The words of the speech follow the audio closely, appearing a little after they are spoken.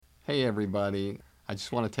Hey everybody, I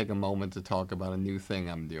just want to take a moment to talk about a new thing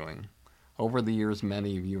I'm doing. Over the years,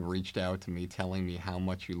 many of you have reached out to me telling me how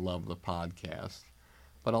much you love the podcast,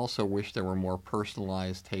 but also wish there were more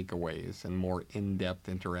personalized takeaways and more in-depth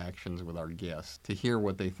interactions with our guests to hear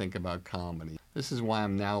what they think about comedy. This is why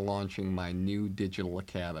I'm now launching my new digital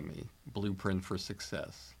academy, Blueprint for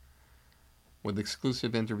Success. With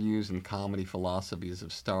exclusive interviews and comedy philosophies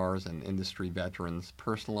of stars and industry veterans,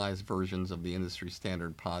 personalized versions of the industry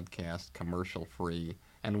standard podcast, commercial-free,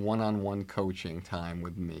 and one-on-one coaching time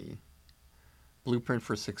with me. Blueprint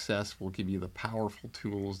for Success will give you the powerful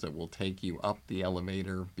tools that will take you up the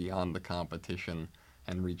elevator beyond the competition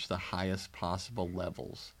and reach the highest possible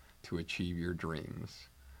levels to achieve your dreams.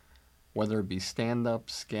 Whether it be stand-up,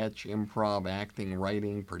 sketch, improv, acting,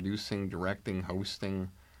 writing, producing, directing,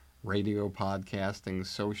 hosting, radio podcasting,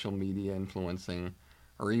 social media influencing,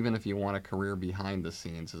 or even if you want a career behind the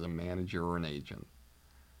scenes as a manager or an agent.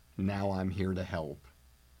 Now I'm here to help,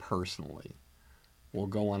 personally. We'll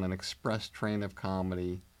go on an express train of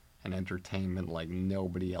comedy and entertainment like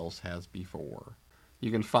nobody else has before.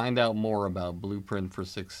 You can find out more about Blueprint for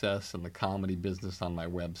Success and the comedy business on my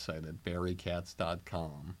website at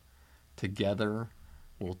barrykatz.com. Together,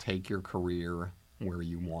 we'll take your career where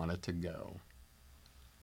you want it to go.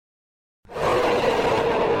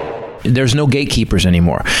 There's no gatekeepers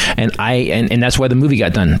anymore, and that's why the movie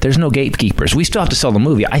got done. There's no gatekeepers. We still have to sell the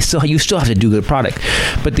movie. You still have to do the product,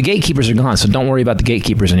 but the gatekeepers are gone. So don't worry about the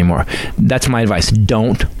gatekeepers anymore. That's my advice.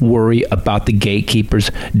 Don't worry about the gatekeepers.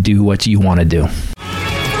 Do what you want to do.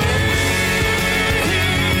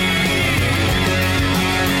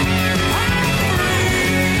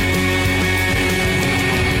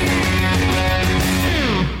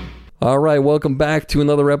 All right, welcome back to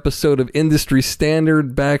another episode of Industry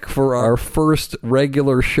Standard, back for our first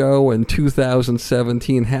regular show in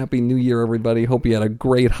 2017. Happy New Year, everybody. Hope you had a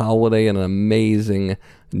great holiday and an amazing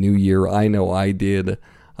New Year. I know I did.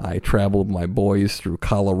 I traveled with my boys through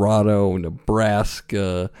Colorado,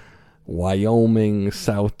 Nebraska, Wyoming,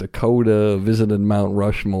 South Dakota, visited Mount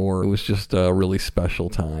Rushmore. It was just a really special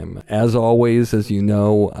time. As always, as you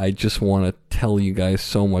know, I just want to tell you guys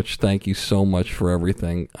so much. Thank you so much for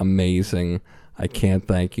everything. Amazing. I can't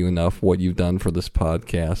thank you enough. What you've done for this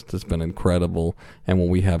podcast has been incredible. And what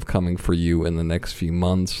we have coming for you in the next few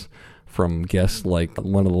months, from guests like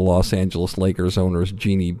one of the Los Angeles Lakers owners,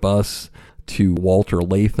 Jeannie Buss, to Walter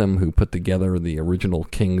Latham, who put together the original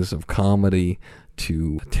Kings of Comedy,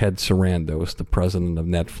 to Ted Sarandos, the president of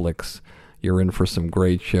Netflix. You're in for some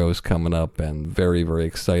great shows coming up, and very, very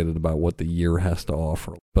excited about what the year has to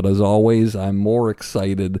offer. But as always, I'm more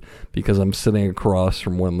excited because I'm sitting across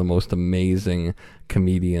from one of the most amazing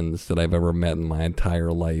comedians that I've ever met in my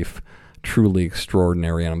entire life. Truly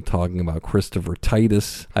extraordinary, and I'm talking about Christopher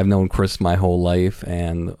Titus. I've known Chris my whole life,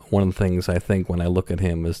 and one of the things I think when I look at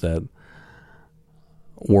him is that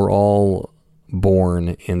we're all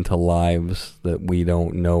born into lives that we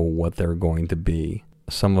don't know what they're going to be.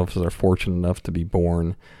 Some of us are fortunate enough to be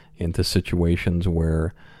born into situations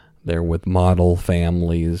where they're with model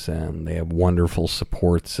families and they have wonderful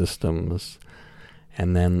support systems.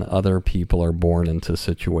 And then other people are born into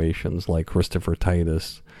situations like Christopher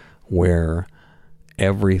Titus, where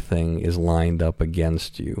everything is lined up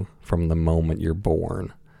against you from the moment you're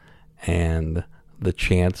born. And the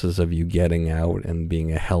chances of you getting out and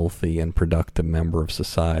being a healthy and productive member of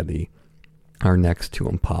society are next to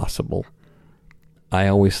impossible. I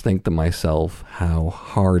always think to myself how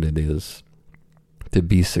hard it is to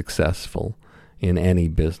be successful in any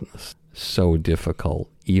business. So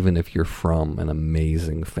difficult, even if you're from an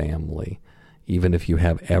amazing family, even if you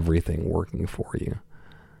have everything working for you.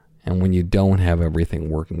 And when you don't have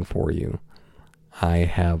everything working for you, I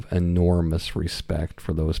have enormous respect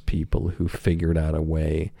for those people who figured out a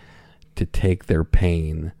way to take their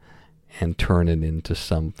pain and turn it into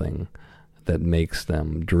something that makes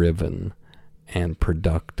them driven and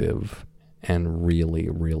productive and really,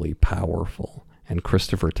 really powerful. And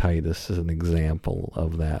Christopher Titus is an example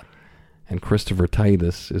of that. And Christopher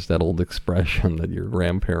Titus is that old expression that your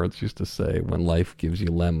grandparents used to say, when life gives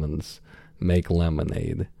you lemons, make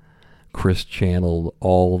lemonade. Chris channeled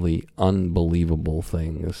all the unbelievable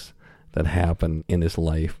things that happened in his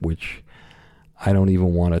life, which I don't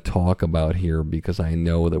even want to talk about here because I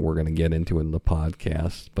know that we're going to get into it in the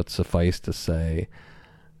podcast. But suffice to say,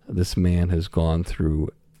 this man has gone through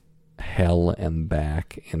hell and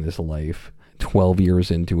back in his life. 12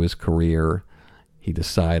 years into his career, he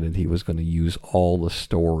decided he was going to use all the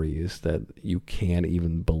stories that you can't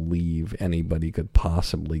even believe anybody could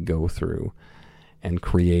possibly go through and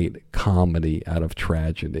create comedy out of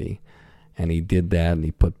tragedy. And he did that, and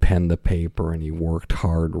he put pen to paper, and he worked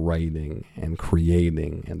hard writing and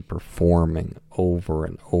creating and performing over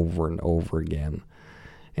and over and over again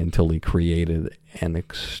until he created an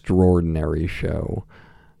extraordinary show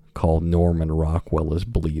called Norman Rockwell is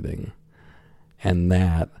Bleeding. And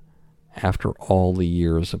that, after all the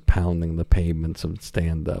years of pounding the pavements of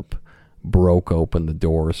stand-up, broke open the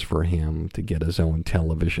doors for him to get his own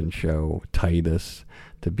television show, Titus,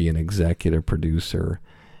 to be an executive producer,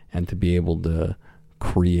 and to be able to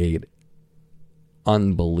create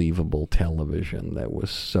unbelievable television that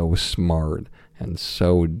was so smart and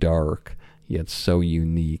so dark, yet so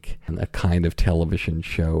unique, and a kind of television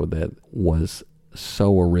show that was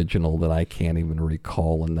so original that I can't even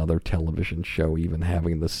recall another television show even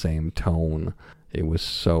having the same tone. It was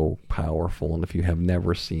so powerful, and if you have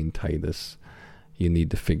never seen Titus, you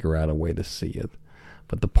need to figure out a way to see it.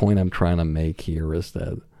 But the point I'm trying to make here is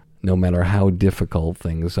that no matter how difficult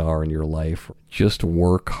things are in your life, just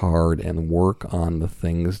work hard and work on the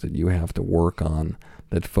things that you have to work on,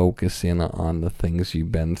 that focus in on the things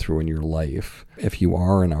you've been through in your life. If you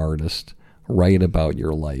are an artist, write about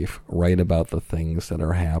your life. Write about the things that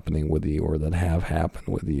are happening with you or that have happened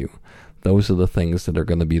with you. Those are the things that are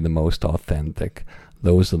going to be the most authentic.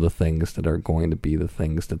 Those are the things that are going to be the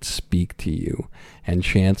things that speak to you. And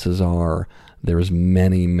chances are there's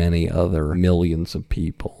many, many other millions of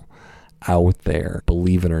people out there,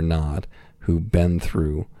 believe it or not, who've been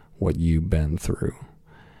through what you've been through.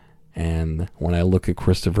 And when I look at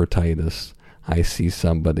Christopher Titus, I see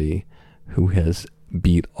somebody who has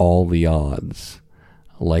beat all the odds.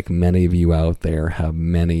 Like many of you out there have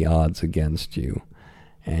many odds against you.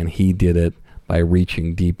 And he did it by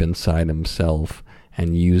reaching deep inside himself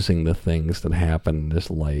and using the things that happen in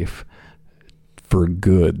his life for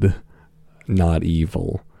good, not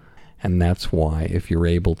evil. And that's why if you're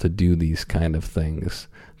able to do these kind of things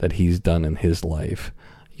that he's done in his life,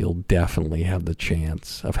 you'll definitely have the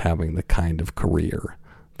chance of having the kind of career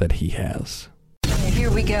that he has.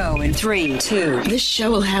 Here we go in 3, 2. This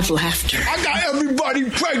show will have laughter. I got everybody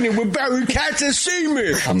pregnant with Barry Katz and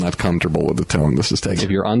semen. I'm not comfortable with the tone this is taking. If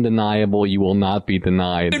you're undeniable, you will not be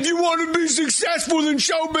denied. If you want to be successful in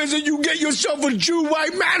show business, you get yourself a Jew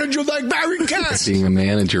white manager like Barry Katz. Being a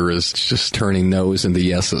manager is just turning no's into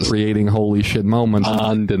yeses. Creating holy shit moments.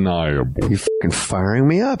 Undeniable. You fucking firing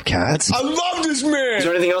me up, Katz. I love this man. Is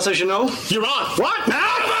there anything else I should know? You're on. What?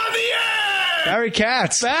 Now? I'm on the air. Barry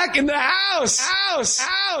Katz. Back in the house.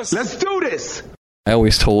 Let's do this. I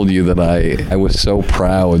always told you that I was so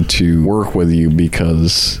proud to work with you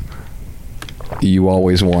because you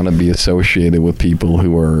always want to be associated with people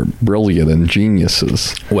who are brilliant and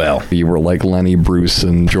geniuses. Well, you were like Lenny Bruce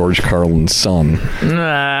and George Carlin's son.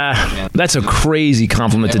 Nah, that's a crazy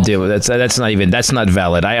compliment to do. That's not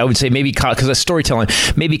valid. I would say maybe because of storytelling,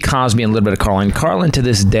 maybe Cosby and a little bit of Carlin. Carlin to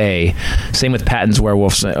this day, same with Patton's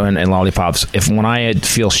Werewolves and Lollipops. When I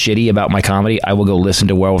feel shitty about my comedy, I will go listen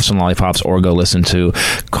to Werewolves and Lollipops or go listen to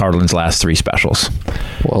Carlin's last 3 specials.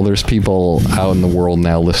 Well, there's people out in the world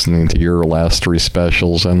now listening to your last 3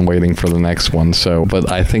 specials and waiting for the next one.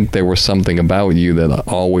 But I think there was something about you that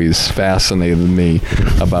always fascinated me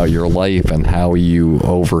about your life and how you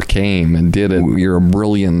overcame and did it. You're a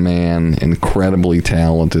brilliant man, incredibly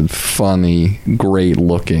talented, funny, great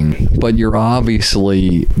looking, but you're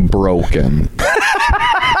obviously broken.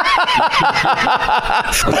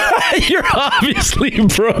 You're obviously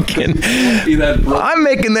broken. I'm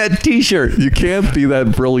making that t-shirt. You can't be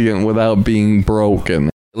that brilliant without being broken.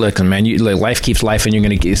 Listen, man, life keeps life, and you're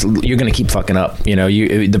gonna keep fucking up.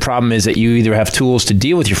 The problem is that you either have tools to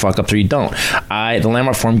deal with your fuck ups or you don't. The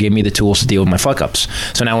Landmark Forum gave me the tools to deal with my fuck ups.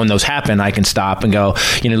 So now when those happen, I can stop and go,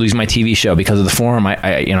 lose my TV show because of the forum.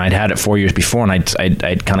 I'd had it 4 years before, and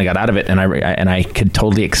I'd kind of got out of it, and I could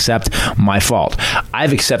totally accept my fault.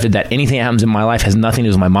 I've accepted that anything that happens in my life has nothing to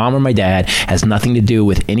do with my mom or my dad, has nothing to do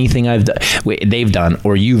with anything they've done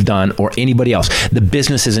or you've done or anybody else. The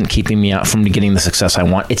business isn't keeping me out from getting the success I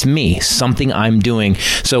want. It's me, something I'm doing.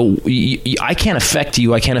 So I can't affect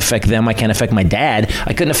you. I can't affect them. I can't affect my dad.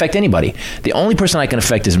 I couldn't affect anybody. The only person I can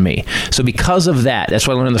affect is me. So because of that's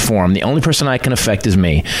what I learned in the forum. The only person I can affect is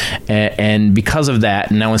me. And because of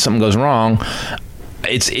that, now when something goes wrong,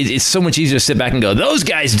 it's so much easier to sit back and go, those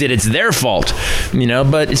guys did it, it's their fault,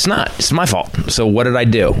 but it's not. It's my fault. So what did I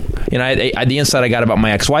do? You know, the insight I got about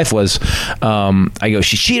my ex-wife was, I go,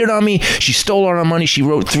 she cheated on me. She stole all our money. She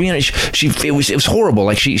wrote 300. It was horrible.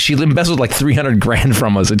 Like she embezzled like 300 grand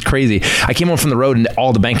from us. It's crazy. I came home from the road and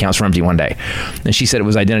all the bank accounts were empty one day, and she said it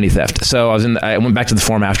was identity theft. So I went back to the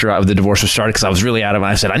forum after the divorce was started because I was really out of it.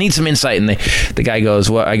 I said I need some insight, and the guy goes,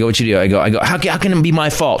 "What?" I go, "What you do?" I go, how can it be my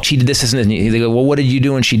fault? She did this and this. And they go, "Well, what did you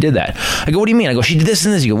do when she did that?" I go, "What do you mean?" I go, "She did this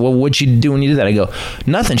and this." You go, "Well, what'd she do when you did that?" I go,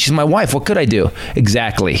 "Nothing. She's my wife. What could I do?"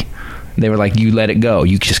 Exactly. They were like, "You let it go.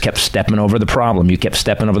 You just kept stepping over the problem. You kept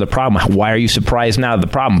stepping over the problem. Why are you surprised now that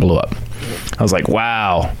the problem blew up?" I was like,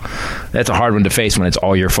 wow, that's a hard one to face when it's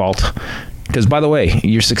all your fault. Because, by the way,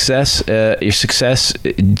 your success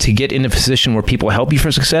to get in a position where people help you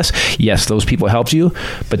for success, yes, those people helped you,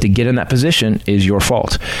 but to get in that position is your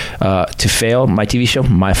fault. To fail, my TV show,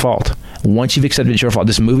 my fault. Once you've accepted it's your fault.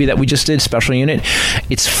 This movie that we just did, Special Unit,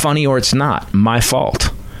 it's funny or it's not, my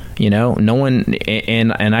fault. You know, no one,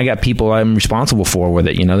 and I got people I'm responsible for with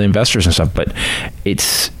it, you know, the investors and stuff, but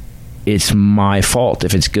it's my fault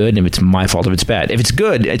if it's good, and it's my fault if it's bad. If it's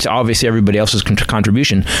good, it's obviously everybody else's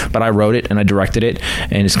contribution, but I wrote it and I directed it,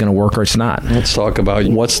 and it's going to work or it's not. Let's talk about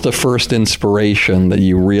what's the first inspiration that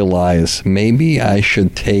you realize, maybe I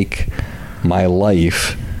should take my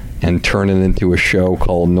life and turn it into a show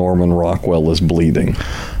called Norman Rockwell is Bleeding.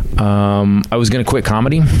 I was going to quit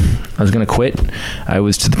comedy. I was going to quit. I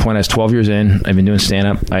was to the point I was 12 years in. I've been doing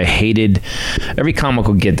stand-up. I hated, every comic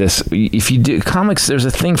will get this. If you do comics, there's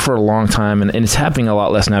a thing for a long time, and it's happening a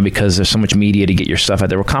lot less now because there's so much media to get your stuff out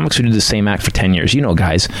there. Well, comics who do the same act for 10 years. You know,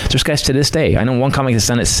 guys. There's guys to this day. I know one comic that's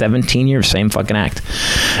done it 17 years, same fucking act.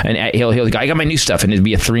 And he'll go, I got my new stuff, and it'd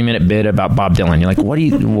be a 3-minute bit about Bob Dylan. You're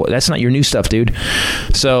like, that's not your new stuff, dude.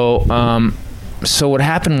 So what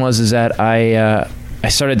happened was that I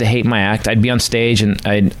started to hate my act. I'd be on stage and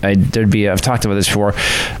I've talked about this before,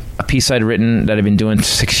 a piece I'd written that I'd been doing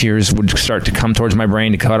 6 years would start to come towards my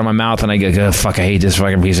brain, to come out of my mouth, and I go, oh, fuck, I hate this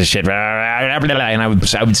fucking piece of shit. And I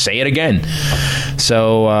would say it again.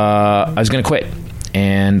 So I was going to quit.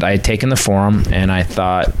 And I had taken the forum, and I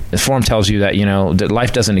thought, the forum tells you that, you know, that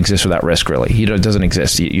life doesn't exist without risk, really. It doesn't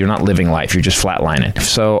exist. You're not living life. You're just flatlining.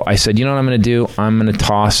 So I said, you know what I'm going to do? I'm going to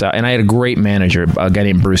toss out. And I had a great manager, a guy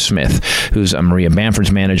named Bruce Smith, who's Maria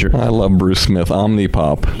Bamford's manager. I love Bruce Smith,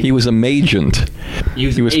 Omnipop. He was a magent.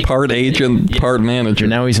 He was part agent, part manager.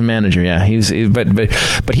 Now he's a manager, yeah.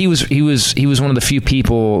 But he was one of the few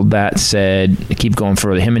people that said, keep going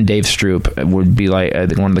further. Him and Dave Stroop would be like,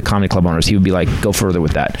 one of the comedy club owners, he would be like, go further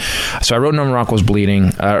with that. So I wrote Norman Rockwell's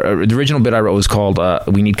Bleeding. The original bit I wrote was called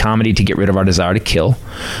We Need Comedy to Get Rid of Our Desire to Kill,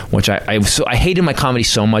 which I hated my comedy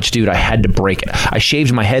so much, dude, I had to break it. I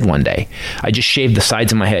shaved my head one day. I just shaved the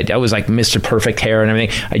sides of my head. I was like Mr. Perfect hair and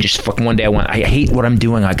everything. I just fucking one day I hate what I'm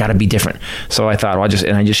doing. I got to be different. So I thought, I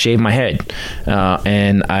just shaved my head.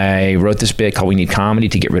 And I wrote this bit called We Need Comedy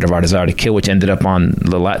to Get Rid of Our Desire to Kill, which ended up on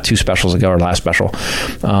the 2 specials ago, or last special.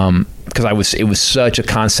 Because it was such a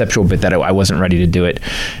conceptual bit that I wasn't ready to do it.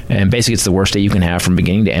 And basically it's the worst day you can have from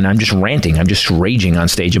beginning to end. I'm just ranting. I'm just raging on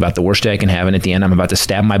stage about the worst day I can have. And at the end, I'm about to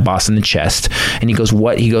stab my boss in the chest. And he goes,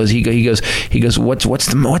 what? He goes, what's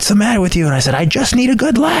the matter with you? And I said, I just need a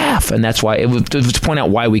good laugh. And that's why it was to point out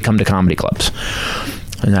why we come to comedy clubs.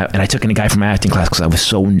 And I took in a guy from my acting class because I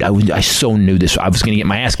so knew this. I was going to get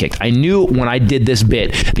my ass kicked. I knew when I did this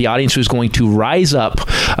bit, the audience was going to rise up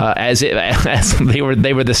as they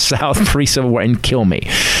were the South pre-Civil War and kill me.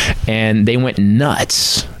 And they went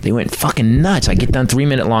nuts. They went fucking nuts. I get done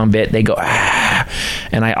 3-minute long bit. They go, ah.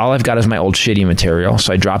 And all I've got is my old shitty material.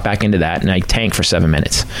 So I drop back into that and I tank for 7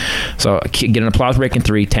 minutes. So I get an applause break in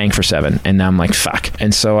 3, tank for 7. And now I'm like, fuck.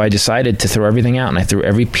 And so I decided to throw everything out. And I threw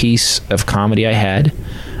every piece of comedy I had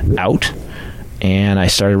out, and I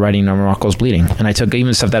started writing Norman Rockwell's Bleeding. And I took even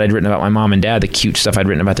the stuff that I'd written about my mom and dad, the cute stuff I'd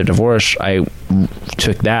written about their divorce, I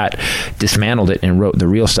took that, dismantled it, and wrote the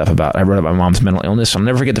real stuff about. I wrote about my mom's mental illness. I'll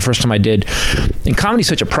never forget the first time I did. And comedy's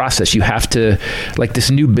such a process. You have to, like this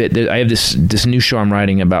new bit, I have this new show I'm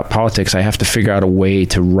writing about politics. I have to figure out a way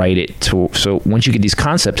to write it. So once you get these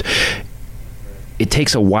concepts, it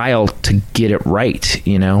takes a while to get it right,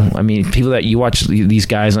 you know? I mean, people that you watch these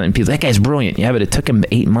guys and people, that guy's brilliant. Yeah, but it took him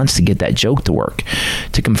 8 months to get that joke to work.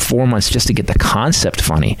 It took him 4 months just to get the concept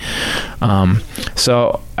funny.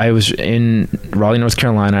 So I was in Raleigh, North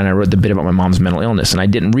Carolina, and I wrote the bit about my mom's mental illness, and I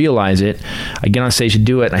didn't realize it. I get on stage to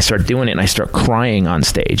do it, and I start doing it, and I start crying on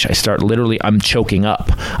stage. I'm choking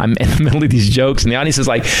up. I'm in the middle of these jokes, and the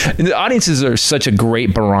audiences are such a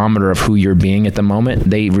great barometer of who you're being at the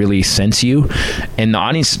moment. They really sense you. And the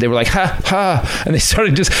audience, they were like, ha, ha. And they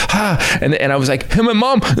started just, ha. And I was like, hey, my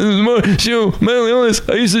mom, she mental illness.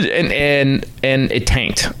 I used to, and it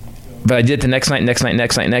tanked. But I did it the next night,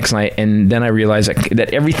 and then I realized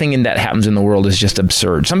that everything in that happens in the world is just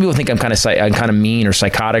absurd. Some people think I'm kind of mean or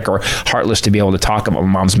psychotic or heartless to be able to talk about my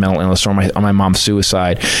mom's mental illness or my mom's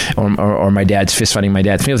suicide or my dad's fist fighting my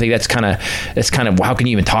dad. Some people think that's kind of how can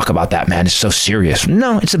you even talk about that, man? It's so serious.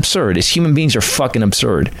 No, it's absurd. Human beings are fucking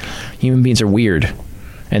absurd. Human beings are weird.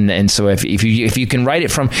 And so if you can write it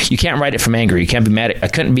from, you can't write it from anger. You can't be mad at, I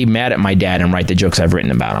couldn't be mad at my dad and write the jokes I've written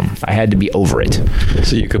about him. I had to be over it.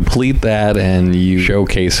 So you complete that and you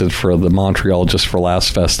showcase it for the Montreal Just for Laughs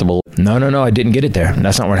festival. No, I didn't get it there.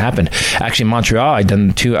 That's not what happened. Actually, Montreal, I got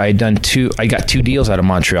 2 deals out of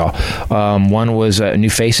Montreal. One was New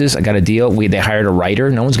Faces. I got a deal. They hired a writer.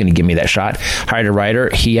 No one's going to give me that shot. Hired a writer.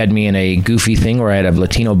 He had me in a goofy thing where I had a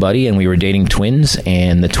Latino buddy and we were dating twins,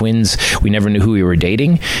 and the twins, we never knew who we were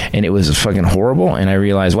dating, and it was fucking horrible. And I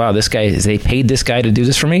realized, wow, they paid this guy to do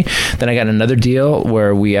this for me. Then I got another deal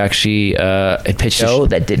where we actually pitched a show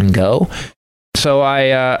that didn't go. So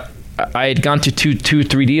I had gone to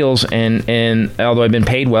 3 deals, and although I'd been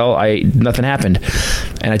paid well, nothing happened.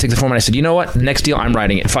 And I took the form and I said, you know what? Next deal, I'm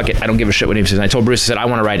writing it. Fuck it. I don't give a shit what anybody says. And I told Bruce, I said, I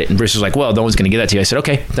want to write it. And Bruce was like, well, no one's going to give that to you. I said,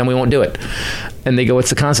 okay, then we won't do it. And they go,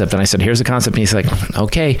 what's the concept? And I said, here's the concept. And he's like,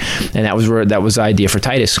 okay. And that was the idea for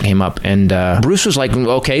Titus came up. And Bruce was like,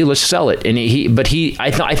 okay, let's sell it. And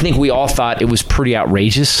I think we all thought it was pretty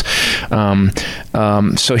outrageous.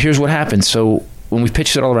 So here's what happened. So when we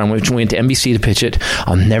pitched it all around, we went to NBC to pitch it.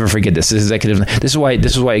 I'll never forget this. This is why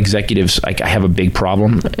executives, I have a big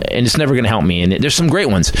problem, and it's never going to help me. And there's some great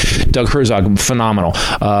ones. Doug Herzog, phenomenal.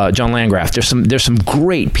 John Landgraf. There's some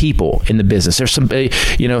great people in the business. There's some,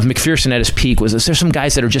 McPherson at his peak there's some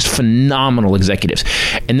guys that are just phenomenal executives.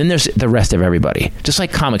 And then there's the rest of everybody. Just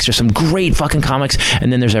like comics, there's some great fucking comics,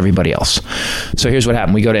 and then there's everybody else. So here's what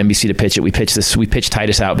happened. We go to NBC to pitch it. We pitch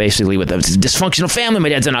Titus out basically with a dysfunctional family. My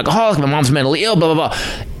dad's an alcoholic. My mom's mentally ill. Blah, blah,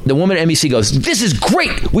 blah. The woman at NBC goes, this is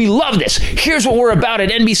great. We love this. Here's what we're about at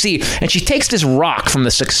NBC. And she takes this rock from the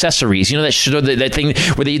Successories, that thing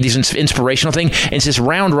where these inspirational thing, and it's this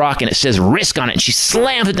round rock and it says Risk on it. And she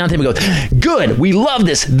slams it down to him and goes, good. We love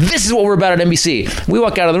this. This is what we're about at NBC. We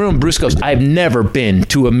walk out of the room. Bruce goes, I've never been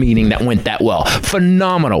to a meeting that went that well.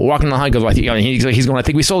 Phenomenal. Walking the line, goes, he's going, I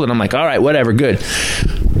think we sold it. I'm like, all right, whatever, good.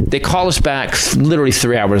 They call us back literally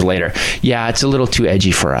 3 hours later. Yeah, it's a little too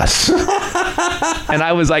edgy for us. And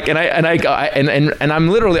I was like, and I'm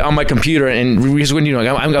literally on my computer, and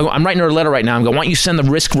I'm writing her a letter right now. I'm going, why don't you send the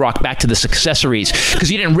Risk rock back to the Successories?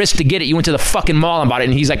 Because you didn't risk to get it. You went to the fucking mall and bought it.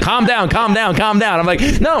 And he's like, calm down. I'm like,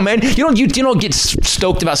 no, man, you don't get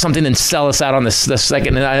stoked about something and sell us out on the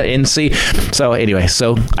second NC. So anyway,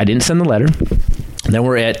 so I didn't send the letter. Then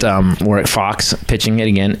we're at Fox pitching it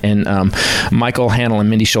again, and Michael Hanel and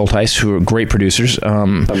Mindy Schulteis, who are great producers.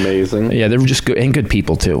 Amazing. Yeah, they were just good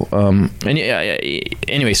people too.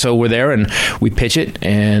 Anyway, so we're there and we pitch it,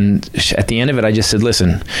 and at the end of it, I just said,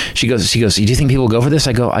 "Listen." She goes. Do you think people will go for this?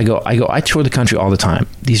 I go. I tour the country all the time.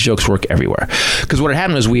 These jokes work everywhere. Because what had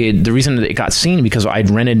happened was the reason that it got seen because I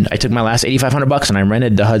took my last $8,500 and I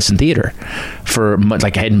rented the Hudson Theater for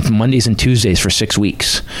I had Mondays and Tuesdays for 6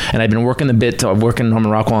 weeks, and I'd been working the bit. Working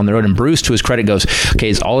Norman Rockwell on the road, and Bruce, to his credit, goes, okay,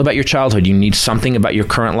 it's all about your childhood. You need something about your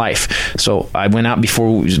current life. So I went out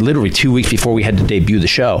literally 2 weeks before we had to debut the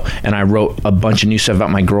show, and I wrote a bunch of new stuff about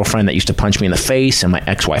my girlfriend that used to punch me in the face, and my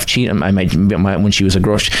ex-wife cheated. When she was a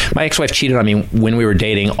girl, my ex-wife cheated on me when we were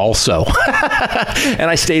dating also. And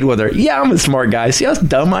I stayed with her. Yeah, I'm a smart guy. See how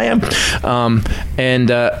dumb I am?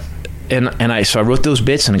 So I wrote those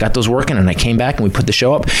bits and I got those working, and I came back and we put the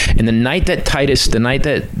show up. And the night that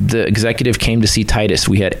the executive came to see Titus,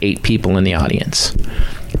 we had 8 people in the audience.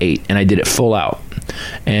 8. And I did it full out.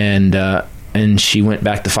 And she went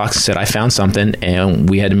back to Fox and said, I found something. And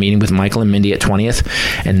we had a meeting with Michael and Mindy at 20th.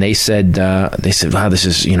 And they said, wow, this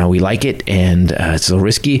is, we like it. And it's a little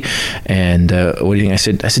risky. And what do you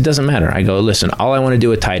think? I said, doesn't matter. I go, listen, all I want to do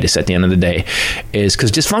with Titus at the end of the day is,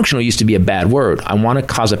 because dysfunctional used to be a bad word. I want to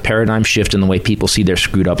cause a paradigm shift in the way people see their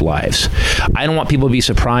screwed up lives. I don't want people to be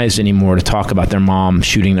surprised anymore to talk about their mom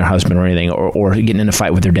shooting their husband or anything, or getting in a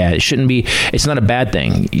fight with their dad. It shouldn't be, it's not a bad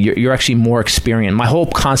thing. You're actually more experienced. My whole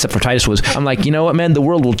concept for Titus was, I'm like, you know what, man, the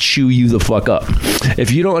world will chew you the fuck up if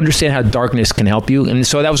you don't understand how darkness can help you. And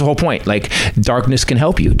so that was the whole point. Like, darkness can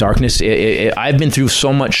help you. Darkness, I've been through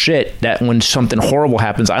so much shit that when something horrible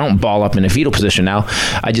happens, I don't ball up in a fetal position now.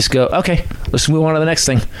 I just go, okay, let's move on to the next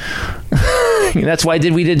thing. That's why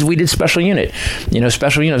we did Special Unit.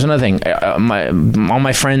 Special Unit is another thing. All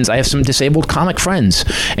my friends, I have some disabled comic friends,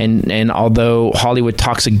 and although Hollywood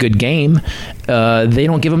talks a good game, they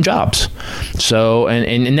don't give them jobs. So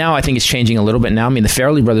and now I think it's changing a little bit now. I mean, the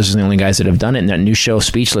Farrelly brothers are the only guys that have done it in that new show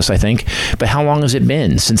Speechless, I think. But how long has it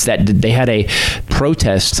been since that they had a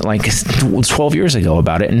protest like 12 years ago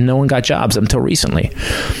about it, and no one got jobs until recently.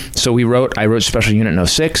 So I wrote Special Unit in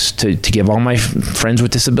 06 to give all my friends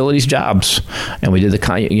with disabilities jobs, and we did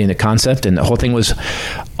the concept, and the whole thing was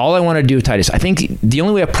all I want to do, Titus. I think the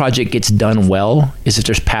only way a project gets done well is if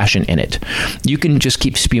there's passion in it. You can just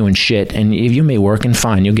keep spewing shit, and if you may work, and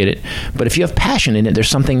fine, you'll get it. But if you have passion in it, there's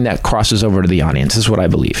something that crosses over to the audience. This is what I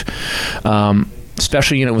believe.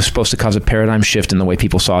 Special Unit was supposed to cause a paradigm shift in the way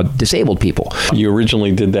people saw disabled people. You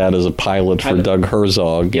originally did that as a pilot for Doug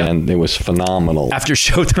Herzog, and it was phenomenal. After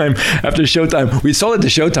Showtime, we sold it to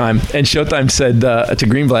Showtime, and Showtime said to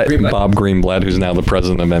Greenblatt, Bob Greenblatt, who's now the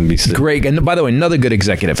president of NBC. Great, and by the way, another good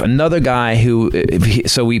executive, another guy who.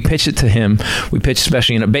 So we pitched it to him. We pitched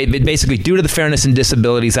Special Unit. Basically, due to the Fairness and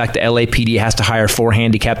Disabilities Act, the LAPD has to hire 4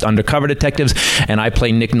 handicapped undercover detectives, and I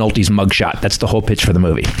play Nick Nolte's mugshot. That's the whole pitch for the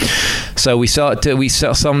movie. So we sell it to. We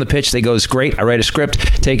sell them the pitch. They goes, great. I write a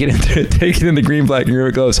script. Take it into Greenblatt, and here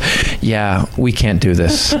it goes. Yeah, we can't do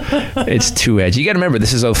this. It's too edgy. You got to remember,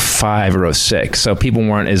 this is 05 or 06, so people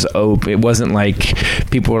weren't as open. It wasn't like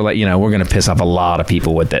people were like, we're going to piss off a lot of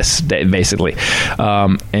people with this, basically.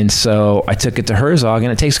 And so I took it to Herzog,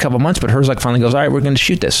 and it takes a couple months, but Herzog finally goes, all right, we're going to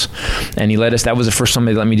shoot this. And he let us. That was the first time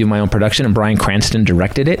they let me do my own production, and Bryan Cranston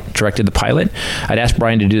directed the pilot. I'd asked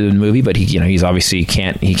Bryan to do the movie, but he's obviously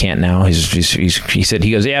can't now.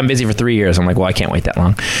 He goes, yeah, I'm busy for 3 years. I'm like, well, I can't wait that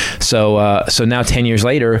long. So now 10 years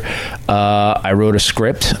later, I wrote a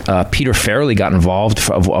script. Peter Farrelly got involved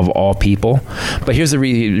of all people. But here's the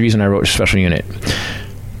reason I wrote Special Unit.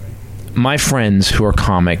 My friends who are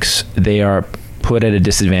comics, they are put at a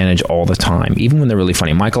disadvantage all the time, even when they're really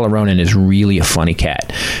funny. Michael Aronin is really a funny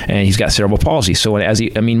cat, and he's got cerebral palsy. So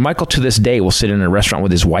Michael to this day will sit in a restaurant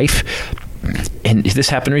with his wife. And this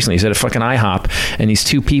happened recently. He's at a fucking IHOP, and these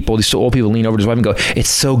two old people lean over to his wife and go, it's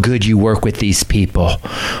so good you work with these people.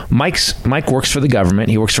 Mike works for the government.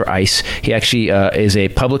 He works for ICE. He actually is a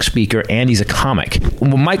public speaker, and he's a comic.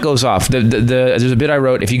 When Mike goes off, there's a bit I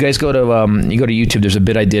wrote. If you guys go to YouTube, there's a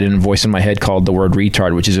bit I did in Voice in My Head called The Word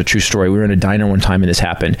Retard, which is a true story. We were in a diner one time, and this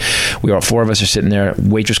happened. 4 of us are sitting there.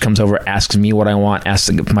 Waitress comes over, asks me what I want,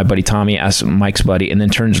 asks my buddy Tommy, asks Mike's buddy, and then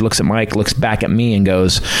looks at Mike, looks back at me, and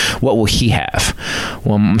goes, what will he have?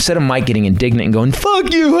 Well, instead of Mike getting indignant and going,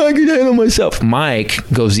 fuck you, I can handle myself, Mike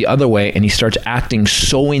goes the other way, and he starts acting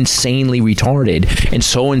so insanely retarded and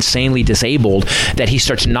so insanely disabled that he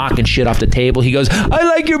starts knocking shit off the table. He goes, I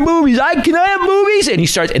like your movies. Can I have movies? And he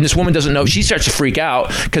starts, and this woman doesn't know. She starts to freak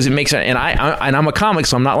out because it makes her, and I'm a comic,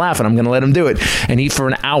 so I'm not laughing. I'm going to let him do it. And for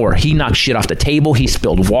an hour, he knocked shit off the table. He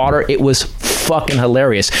spilled water. It was fucking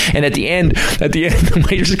hilarious. And at the end, the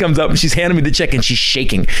waitress comes up, and she's handing me the check, and she's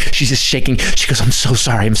shaking. She's just shaking. She goes, I'm so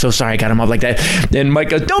sorry. I got him up like that. And Mike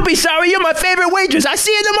goes, don't be sorry. You're my favorite waitress. I'll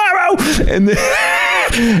see you tomorrow.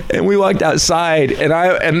 And we walked outside, and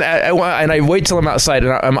I wait till I'm outside,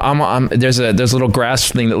 and there's a little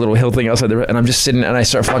grass thing, that little hill thing outside there, and I'm just sitting, and I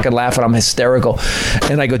start fucking laughing. I'm hysterical.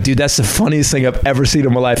 And I go, dude, that's the funniest thing I've ever seen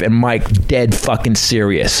in my life. And Mike, dead fucking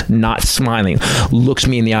serious, not smiling, looks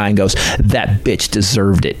me in the eye and goes, that bitch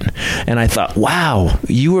deserved it. And I thought, wow,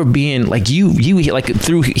 you were being like, he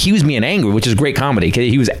was being angry, which is great comedy.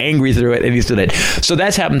 He was angry through it, and he stood it. So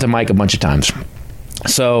that's happened to Mike a bunch of times.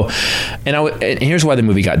 So, and here's why the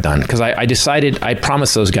movie got done. Because I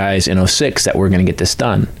promised those guys in 06 that we're going to get this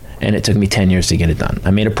done. And it took me 10 years to get it done.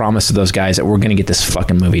 I made a promise to those guys that we're going to get this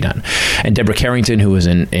fucking movie done. And Deborah Carrington, who was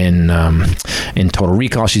in Total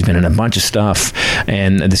Recall, she's been in a bunch of stuff.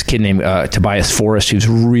 And this kid named Tobias Forrest, who's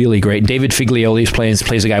really great. David Figlioli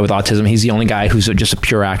plays a guy with autism. He's the only guy who's just a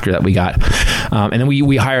pure actor that we got. And then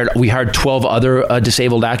we hired 12 other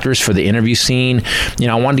disabled actors for the interview scene.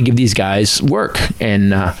 I wanted to give these guys work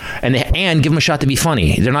and give them a shot to be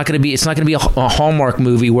funny. It's not going to be a Hallmark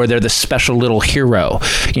movie where they're the special little hero.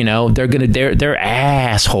 They're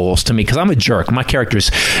assholes to me because I'm a jerk. My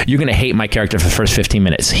character's, you're gonna hate my character for the first 15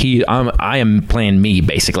 minutes. I am playing me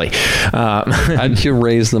basically. How'd you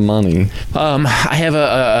raise the money? I have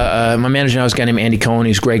my manager now is a guy named Andy Cohen.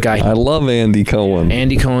 He's a great guy. I love Andy Cohen.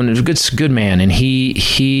 Andy Cohen is a good man, and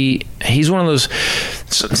he's one of those.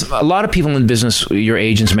 A lot of people in business, your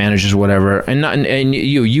agents, managers, whatever, and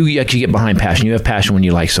you actually get behind passion. You have passion when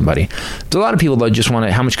you like somebody. There's a lot of people that just want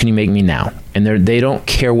to. How much can you make me now? and they don't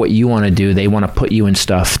care what you want to do. They want to put you in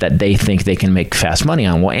stuff that they think they can make fast money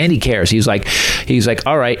on. Well, Andy cares. He's like,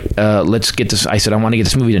 all right, let's get this. I said, I want to get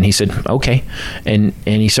this movie done. He said, okay, and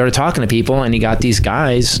he started talking to people, and he got these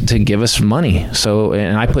guys to give us money. So,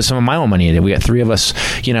 and I put some of my own money in it. We got 3 of us.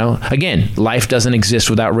 You know, again, life doesn't exist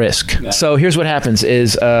without risk. Yeah. So here's what happens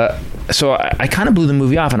is, so I kind of blew the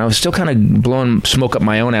movie off, and I was still kind of blowing smoke up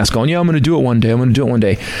my own ass, going, yeah, I'm going to do it one day.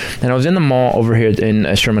 And I was in the mall over here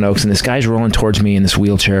in Sherman Oaks, and this guy's rolling towards me in this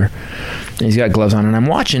wheelchair, and he's got gloves on, and I'm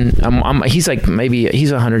watching. He's like, maybe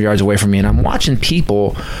he's 100 yards away from me, and I'm watching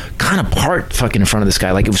people kind of part fucking in front of this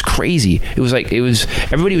guy. Like, it was crazy. It was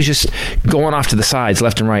everybody was just going off to the sides,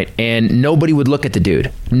 left and right, and nobody would look at the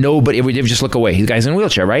dude. Nobody would just look away. The guy's in a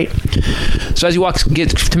wheelchair, right? So as he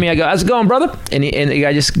gets to me, I go, how's it going, brother? And the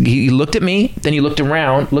guy he looked at me, then he looked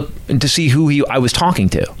around, to see who I was talking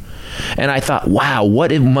to. And I thought, wow,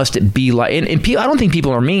 what must it be like? And people, I don't think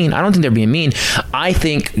people are mean. I don't think they're being mean. I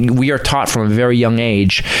think we are taught from a very young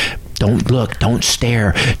age, don't look, don't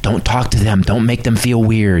stare, don't talk to them, don't make them feel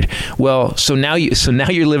weird. Well, so now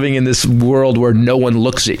you're living in this world where no one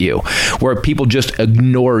looks at you, where people just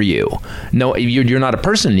ignore you. No, you're not a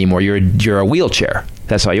person anymore. You're a wheelchair.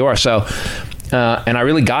 That's how you are. So. And I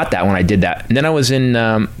really got that when I did that. And then I was in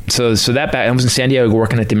I was in San Diego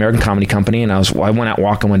working at the American Comedy Company, and I went out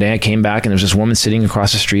walking one day. I came back, and there was this woman sitting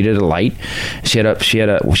across the street at a light. She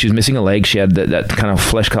was missing a leg. She had that kind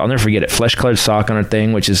of I'll never forget it, flesh-colored sock on her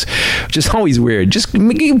thing, which is just always weird. Just go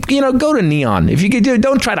to neon if you could.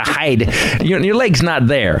 Don't try to hide. Your leg's not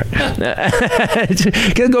there.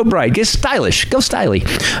 Go bright. Get stylish. Go stylish.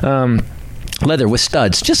 Leather with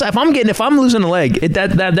studs. Just if I'm losing a leg,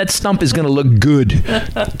 that stump is going to look good.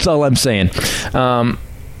 That's all I'm saying.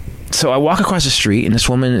 So I walk across the street, and this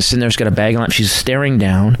woman is sitting there. She's got a bag on. She's staring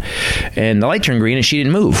down, and the light turned green, and she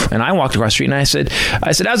didn't move. And I walked across the street, and I said,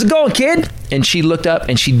 how's it going, kid? And she looked up,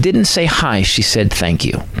 and she didn't say hi. She said, thank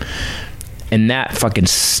you. And that fucking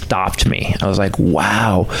stopped me. I was like,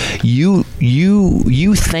 wow, you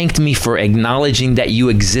thanked me for acknowledging that you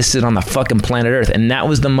existed on the fucking planet Earth. And that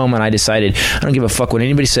was the moment I decided, I don't give a fuck what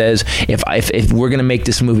anybody says. If we're going to make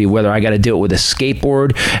this movie, whether I got to do it with a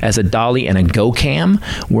skateboard, as a dolly, and a GoCam,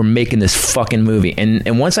 we're making this fucking movie.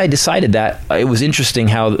 And once I decided that, it was interesting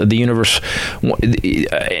how the universe,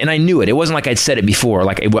 and I knew it. It wasn't like I'd said it before.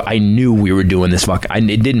 Like, I knew we were doing this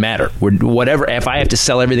it didn't matter. Whatever, if I have to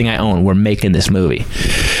sell everything I own, we're making this movie.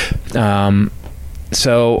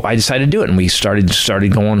 So I decided to do it, and we started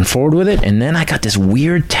going forward with it. And then I got this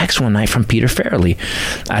weird text one night from Peter Farrelly.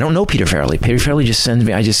 I don't know Peter Farrelly. Peter Farrelly just sends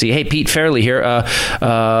me. I just see, hey, Pete Farrelly here.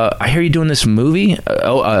 I hear you doing this movie.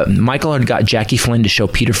 Michael had got Jackie Flynn to show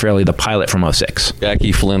Peter Farrelly the pilot from 2006.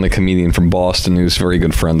 Jackie Flynn, a comedian from Boston, who's very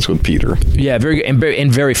good friends with Peter. Yeah, very good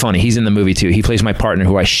and very funny. He's in the movie too. He plays my partner,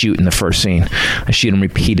 who I shoot in the first scene. I shoot him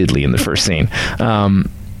repeatedly in the first scene.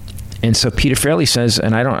 And so Peter Farrelly says,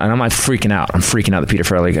 and I'm like freaking out. I'm freaking out at Peter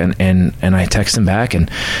Farrelly, and I text him back, and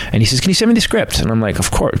he says, can you send me the script? And I'm like, of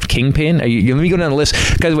course. Kingpin? Let me go down the list.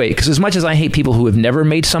 Because as much as I hate people who have never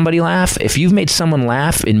made somebody laugh, if you've made someone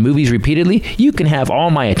laugh in movies repeatedly, you can have all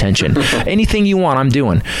my attention. Anything you want, I'm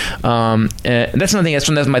doing. That's another thing.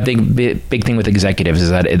 That's my big thing with executives, is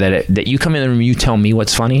that you come in the room, you tell me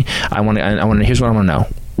what's funny. Here's what I want to know.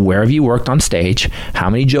 Where have you worked on stage? How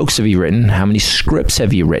many jokes have you written? How many scripts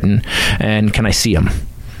have you written? And can I see them?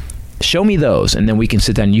 Show me those, and then we can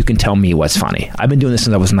sit down and you can tell me what's funny. I've been doing this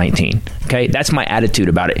since I was 19. Okay? That's my attitude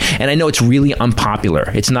about it. And I know it's really unpopular.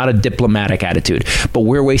 It's not a diplomatic attitude, but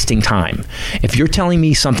we're wasting time. If you're telling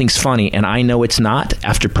me something's funny and I know it's not,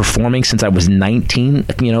 after performing since I was 19,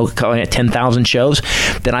 at 10,000 shows,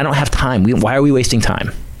 then I don't have time. Why are we wasting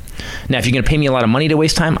time? Now, if you're going to pay me a lot of money to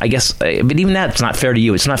waste time, I guess, but even that's not fair to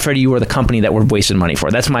you. It's not fair to you or the company that we're wasting money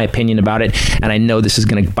for. That's my opinion about it, and I know this is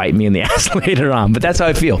going to bite me in the ass later on, but that's how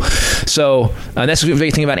I feel. So that's the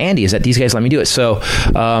great thing about Andy, is that these guys let me do it. So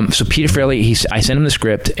Peter Farrelly, I sent him the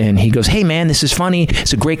script, and he goes, hey, man, this is funny.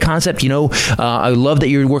 It's a great concept. I love that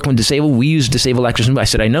you're working with disabled. We use disabled actors. I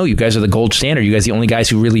said, I know. You guys are the gold standard. You guys are the only guys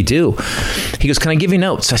who really do. He goes, can I give you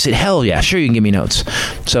notes? I said, hell yeah, sure, you can give me notes.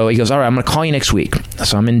 So he goes, all right, I'm going to call you next week.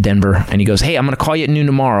 So I'm in Denver, and he goes, hey, I'm going to call you at noon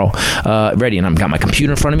tomorrow. Ready. And I've got my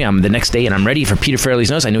computer in front of me. I'm the next day, and I'm ready for Peter Farrelly's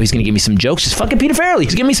notes. I know he's going to give me some jokes. It's fucking Peter Farrelly.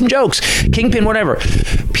 He's giving me some jokes. Kingpin, whatever.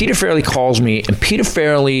 Peter Farrelly calls me, and Peter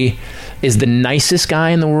Farrelly is the nicest guy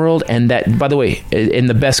in the world, and that, by the way, and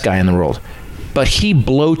the best guy in the world. but he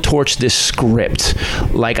blowtorched this script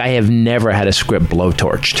like I have never had a script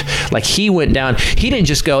blowtorched. Like he went down, he didn't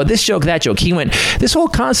just go, this joke, that joke. He went, this whole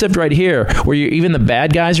concept right here, where even the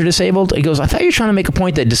bad guys are disabled. He goes, I thought you were trying to make a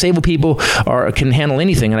point that disabled people can handle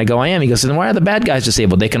anything. And I go, I am. He goes, then why are the bad guys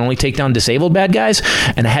disabled? They can only take down disabled bad guys?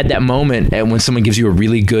 And I had that moment when someone gives you a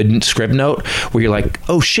really good script note where you're like,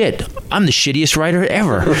 oh shit, I'm the shittiest writer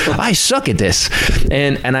ever. I suck at this.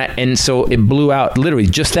 And so it blew out, literally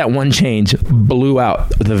just that one change blew out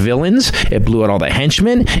the villains, it blew out all the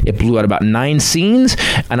henchmen, it blew out about 9 scenes,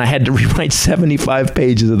 and I had to rewrite 75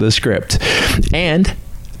 pages of the script. And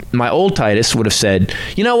my old Titus would have said,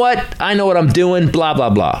 you know what, I know what I'm doing, blah, blah,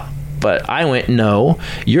 blah. But I went, no,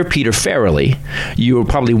 you're Peter Farrelly. You were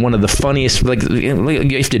probably one of the funniest, like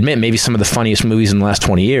you have to admit, maybe some of the funniest movies in the last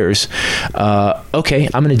 20 years. Okay,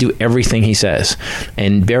 I'm going to do everything he says.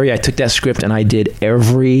 And Barry, I took that script and I did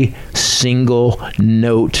every single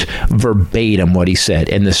note verbatim what he said.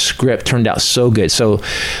 And the script turned out so good. So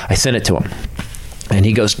I sent it to him. And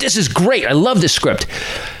he goes, this is great. I love this script.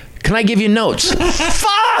 Can I give you notes?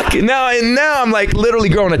 Fuck! Now I'm like literally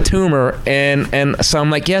growing a tumor, and so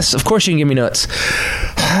I'm like, yes, of course you can give me notes.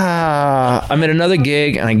 I'm at another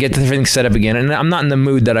gig, and I get everything set up again, and I'm not in the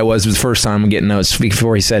mood that I was the first time getting notes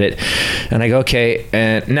before he said it. And I go, okay.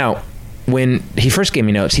 And now, when he first gave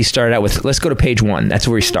me notes, he started out with, let's go to page 1. That's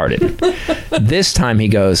where he started. This time he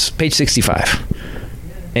goes, page 65.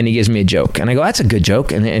 And he gives me a joke. And I go, that's a good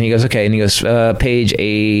joke. And he goes, okay. And he goes, page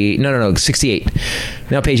 68.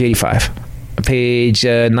 Now page 85. Page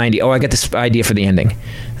 90. Oh, I got this idea for the ending.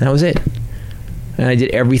 And that was it. And I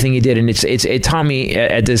did everything he did. And it taught me,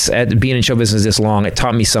 at being in show business this long, it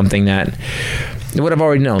taught me something that, what I've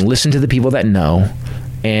already known. Listen to the people that know.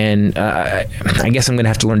 And I guess I'm going to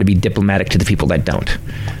have to learn to be diplomatic to the people that don't.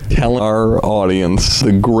 Tell our audience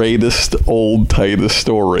the greatest old Titus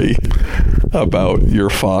story about your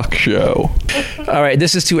Fox show. All right,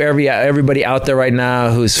 this is to everybody out there right now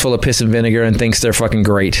who's full of piss and vinegar and thinks they're fucking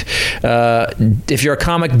great. If you're a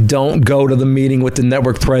comic, don't go to the meeting with the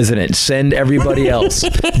network president. Send everybody else.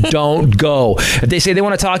 Don't go. If they say they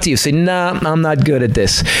want to talk to you, say, nah, I'm not good at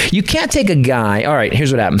this. You can't take a guy. All right,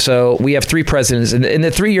 here's what happened. So we have 3 presidents. In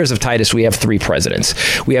the 3 years of Titus, we have 3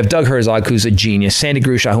 presidents. We have Doug Herzog, who's a genius. Sandy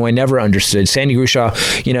Grushaw, who I never understood. Sandy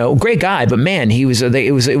Grushaw, great guy, but man, he was.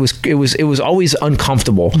 It was always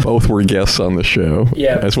uncomfortable. Both were guests on the show,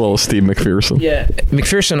 yeah, as well as Steve McPherson. Yeah,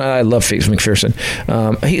 McPherson, I love Steve McPherson.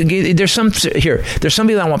 There's some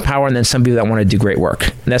people that want power, and then some people that want to do great work.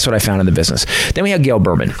 And that's what I found in the business. Then we had Gail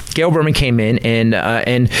Berman. Gail Berman came in,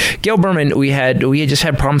 and Gail Berman, we had just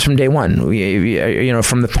had problems from day one.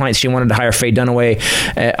 From the point she wanted to hire Faye Dunaway.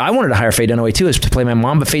 I wanted to hire Faye Dunaway too, to play my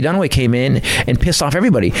mom, but Faye Dunaway came in and pissed off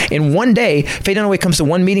everybody. In one day, Faye Dunaway comes to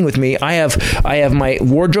one meeting with me. I have my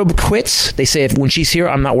wardrobe quits. They say, if when she's here,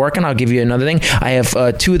 I'm not working. I'll give you another thing. I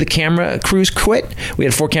have 2 of the camera crews quit. We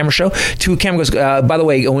had a 4-camera show. 2 camera goes, by the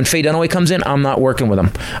way, when Faye Dunaway comes in, I'm not working with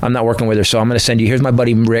him. I'm not working with her. So I'm going to send you, here's my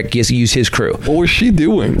buddy Rick, use his crew. What was she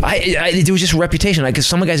doing? It was just reputation. Because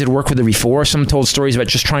some guys had worked with her before. Some told stories about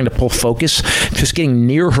just trying to pull focus, just getting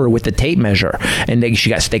near her with the tape measure. And they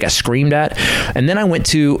got screamed at. And then I went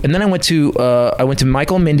to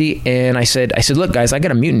Michael and Mindy, and I said, look guys, I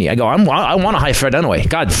got a mutiny. I go, I want to hire Faye Dunaway.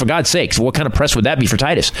 God, for God's sakes, what kind of press would that be for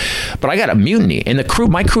Titus? But I got a mutiny, and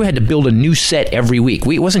my crew had to build a new set every week.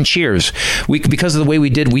 It wasn't Cheers. Because of the way we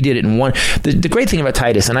did it in one. The great thing about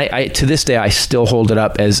Titus, and I to this day I still hold it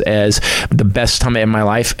up as the best time in my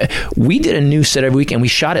life. We did a new set every week, and we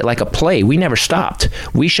shot it like a play. We never stopped.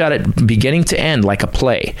 We shot it beginning to end like a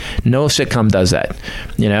play. No sitcom does that.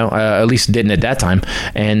 At least didn't at that time.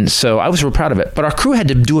 And so I was real proud of it. But our crew had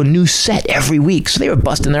to do a new set every week, so they were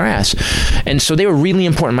busting their ass. And so they were really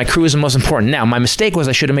important. My crew is the most important. Now, my mistake was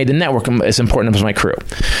I should have made the network as important as my crew.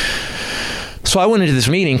 So I went into this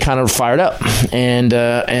meeting kind of fired up, and so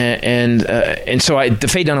the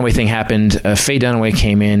Faye Dunaway thing happened. Faye Dunaway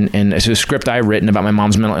came in, and it was a script I had written about my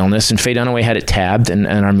mom's mental illness, and Faye Dunaway had it tabbed in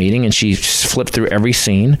our meeting, and she flipped through every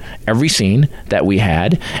scene that we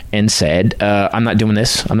had, and said, "I'm not doing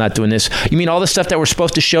this. I'm not doing this. You mean all the stuff that we're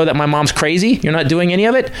supposed to show that my mom's crazy? You're not doing any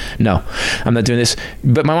of it? No, I'm not doing this.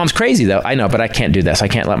 But my mom's crazy though. I know, but I can't do this. I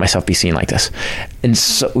can't let myself be seen like this." And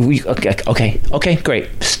so okay, great.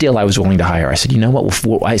 Still, I was willing to hire. I said, you know what?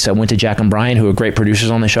 I went to Jack and Brian, who are great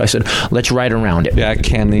producers on the show. I said, let's write around it. Jack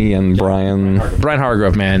Kenny and Brian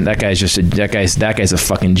Hargrove, man, that guy's a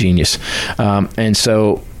fucking genius. And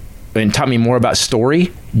so and taught me more about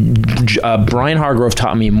story. Brian Hargrove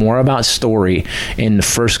taught me more about story in the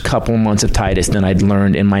first couple months of Titus than I'd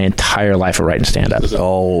learned in my entire life of writing stand-up.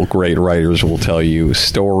 All great writers will tell you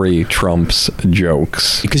story trumps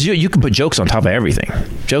jokes. Because you can put jokes on top of everything.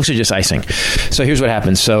 Jokes are just icing. So here's what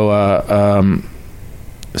happens. So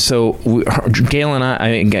Gail and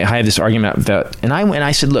I have this argument about, and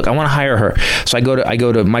I said, look, I want to hire her. So I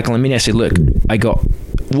go to Michael and Minnie. I say, look,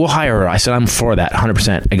 we'll hire her. I said, I'm for that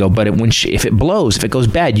 100%. I go, but if it blows, if it goes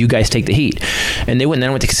bad, you guys take the heat. And they went. And then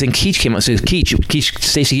I went to St. Keach came out. So Stacey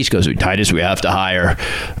Keach goes, Titus, we have to hire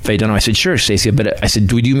Faye Dunaway. I said, sure, Stacey. But I said,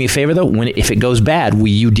 do you me a favor though? If it goes bad, will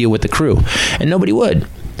you deal with the crew? And nobody would.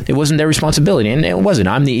 It wasn't their responsibility, and it wasn't.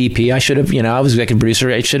 I'm the EP. I should have, I was executive producer.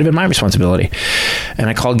 It should have been my responsibility. And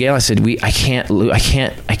I called Gail. I said, I can't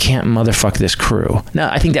motherfuck this crew. Now,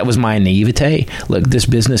 I think that was my naivete. Look, this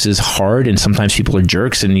business is hard, and sometimes people are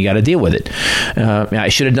jerks, and you got to deal with it. I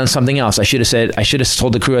should have done something else. I should have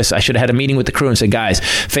told the crew. I should have had a meeting with the crew and said, guys,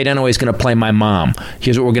 Faye Dunaway is going to play my mom.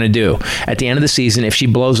 Here's what we're going to do. At the end of the season, if she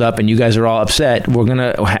blows up and you guys are all upset, we're going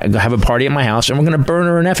to have a party at my house, and we're going to burn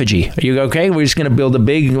her in effigy. Are you okay? We're just going to build a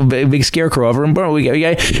big scarecrow over and burn.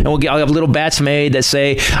 I'll have little bats made that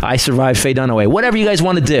say, I survived Faye Dunaway. Whatever you guys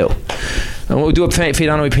want to do. And we'll do a Faye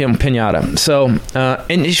Dunaway pinata. So,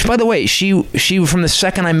 and by the way, she from the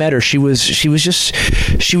second I met her, she was just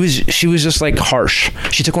like harsh.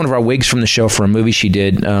 She took one of our wigs from the show for a movie she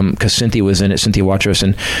did because Cynthia was in it, Cynthia Watros,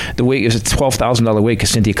 and the wig, it was a $12,000 wig because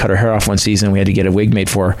Cynthia cut her hair off one season. And we had to get a wig made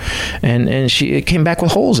for her, and it came back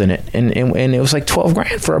with holes in it, and it was like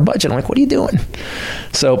 $12,000 for our budget. I'm like, what are you doing?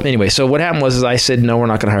 So anyway, so what happened was I said, no, we're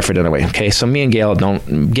not going to hire Faye Dunaway. Okay, so me and Gail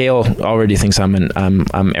already thinks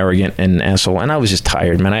I'm arrogant and asshole, and I was just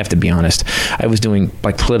tired, man. I have to be honest. I was doing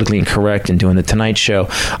like Politically Incorrect and doing the Tonight Show,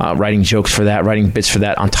 writing jokes for that, writing bits for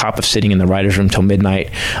that, on top of sitting in the writer's room till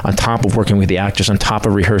midnight, on top of working with the actors, on top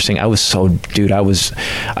of rehearsing. I will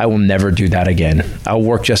never do that again. I'll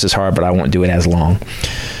work just as hard, but I won't do it as long.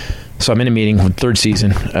 So I'm in a meeting, third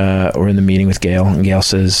season. We're in the meeting with Gail, and Gail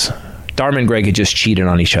says, Dharma and Greg had just cheated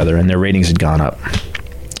on each other, and their ratings had gone up.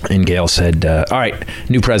 And Gail said, all right,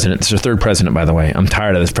 new president. This is our third president, by the way. I'm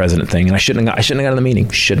tired of this president thing. And I shouldn't have gone to the meeting.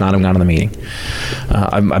 Should not have gone to the meeting.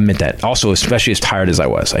 I admit that. Also, especially as tired as I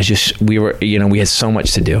was. We had so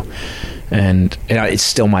much to do. And it's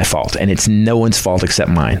still my fault, and it's no one's fault except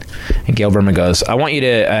mine. And Gail Berman goes, I want you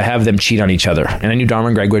to have them cheat on each other. And I knew Dharma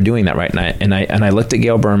and Greg were doing that, right? And I looked at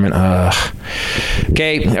Gail Berman.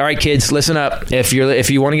 Okay, all right, kids, listen up. If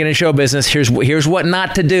you want to get into show business, here's what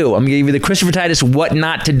not to do. I'm gonna give you the Christopher Titus what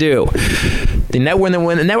not to do. When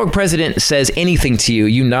the network president says anything to you,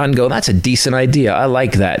 you nod and go, that's a decent idea. I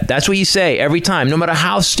like that. That's what you say every time, no matter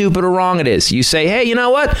how stupid or wrong it is. You say, hey, you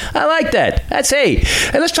know what? I like that. Hey,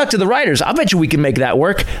 let's talk to the writers. I bet you we can make that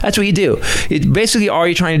work. That's what you do. Basically, all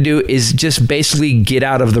you're trying to do is just basically get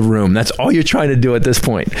out of the room. That's all you're trying to do at this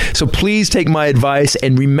point. So please take my advice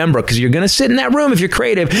and remember, because you're going to sit in that room if you're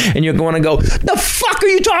creative and you're going to go, the fuck are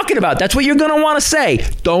you talking about? That's what you're going to want to say.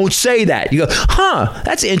 Don't say that. You go,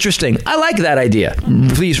 that's interesting. I like that idea.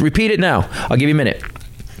 Please repeat it now. I'll give you a minute.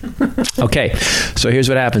 Okay. So here's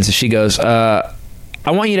what happens. She goes, I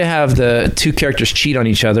want you to have the two characters cheat on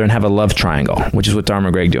each other and have a love triangle, which is what Dharma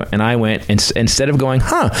and Greg do. And I went, instead of going,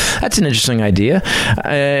 that's an interesting idea.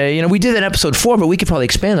 We did that in episode 4, but we could probably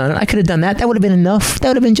expand on it. I could have done that. That would have been enough. That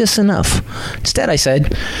would have been just enough. Instead, I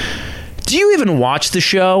said, do you even watch the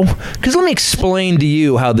show? Because let me explain to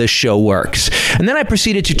you how this show works. And then I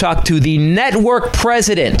proceeded to talk to the network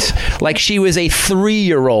president like she was a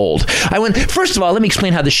 3-year-old. I went, first of all, let me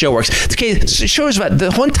explain how the show works. Okay, the show is about,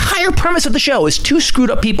 the whole entire premise of the show is two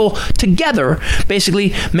screwed up people together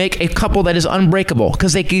basically make a couple that is unbreakable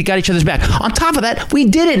because they got each other's back. On top of that, we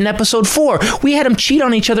did it in episode 4. We had them cheat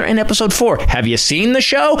on each other in episode 4. Have you seen the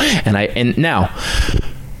show? And now,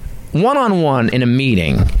 one-on-one in a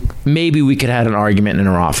meeting, maybe we could have had an argument in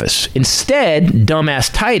our office. Instead,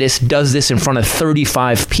 dumbass Titus does this in front of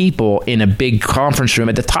 35 people in a big conference room,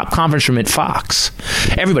 at the top conference room at Fox.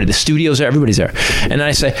 Everybody, the studio's there, everybody's there. And then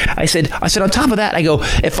I said, on top of that,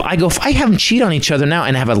 if I have them cheat on each other now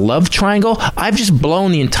and have a love triangle, I've just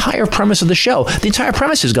blown the entire premise of the show. The entire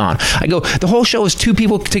premise is gone. I go, the whole show is two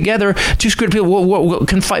people together, two screwed people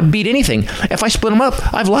can beat anything. If I split them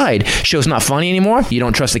up, I've lied. Show's not funny anymore. You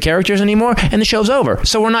don't trust the characters anymore, and the show's over.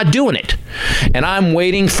 So we're not doing it. And I'm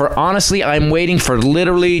waiting for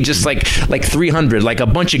literally just like 300, like a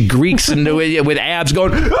bunch of Greeks with abs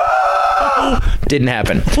going, ah! Didn't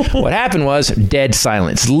happen. What happened was dead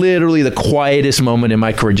silence. Literally the quietest moment in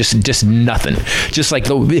my career. Just nothing. Just like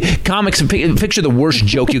the comics. Picture the worst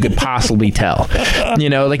joke you could possibly tell. You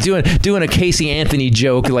know, like doing a Casey Anthony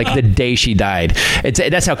joke like the day she died.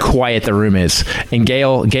 That's how quiet the room is. And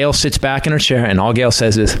Gail sits back in her chair, and all Gail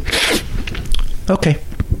says is, "Okay,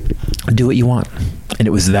 do what you want." And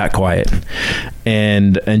it was that quiet.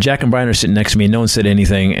 And Jack and Brian are sitting next to me, and no one said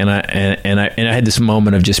anything. And I had this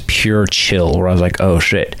moment of just pure chill where I was like, "Oh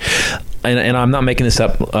shit." And I'm not making this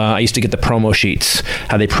up. I used to get the promo sheets,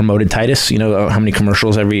 how they promoted Titus. You know how many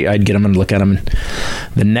commercials I'd get them and look at them. And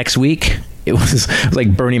the next week, it was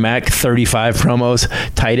like Bernie Mac, 35 promos,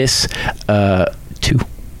 Titus, 2.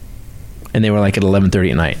 And they were like at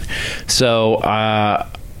 11:30 at night. So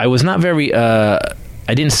I was not very.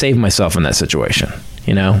 I didn't save myself in that situation.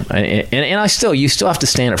 You know, and you still have to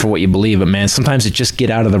stand up for what you believe, but man, sometimes it just get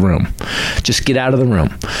out of the room. Just get out of the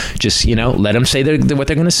room. Just, you know, let them say what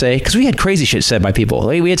they're going to say. Because we had crazy shit said by people.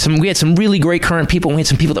 We had some really great current people. We had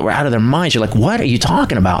some people that were out of their minds. You're like, what are you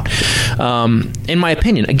talking about? In my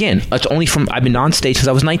opinion, again, it's only I've been on stage since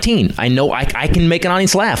I was 19. I know I can make an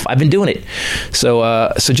audience laugh. I've been doing it.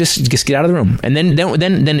 So just get out of the room. And then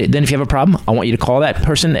if you have a problem, I want you to call that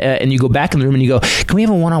person and you go back in the room and you go, can we have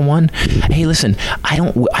a one-on-one? Hey, listen,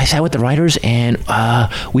 I sat with the writers and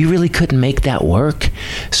we really couldn't make that work.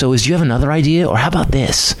 So do you have another idea? Or how about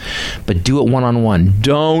this? But do it one-on-one.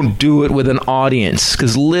 Don't do it with an audience.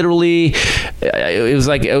 Because literally, it was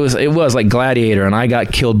like Gladiator, and I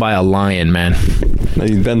got killed by a lion, man. Now,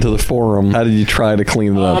 you've been to the forum. How did you try to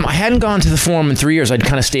clean it up? I hadn't gone to the forum in 3 years. I'd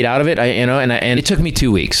kind of stayed out of it, and it took me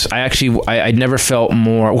 2 weeks. I'd never felt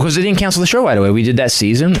more, because they didn't cancel the show right away. We did that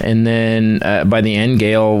season, and then by the end,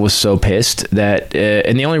 Gail was so pissed that,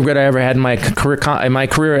 and the only regret I ever had in my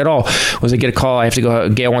career at all was I get a call. I have to go.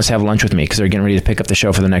 Gail wants to have lunch with me because they're getting ready to pick up the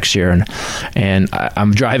show for the next year, and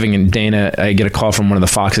I'm driving, and I get a call from one of the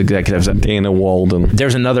Fox executives. Dana Walden.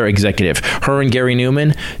 There's another executive. Her and Gary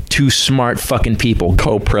Newman, two smart fucking people.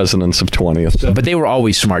 Co-presidents of 20th. But they were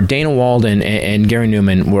always smart. Dana Walden and Gary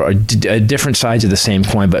Newman were different sides of the same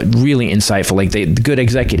coin, but really insightful, like good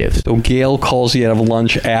executives. So Gail calls you to have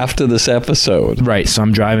lunch after this episode. Right. So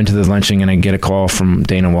I'm driving to the luncheon, and I get a call from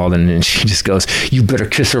Dana Walden, and she just goes, "You better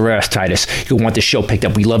kiss her ass, Titus. You want the show picked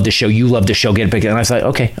up. We love the show. You love the show. Get it picked up." And I was like,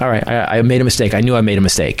 okay, all right. I made a mistake. I knew I made a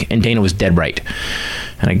mistake. And Dana was dead right.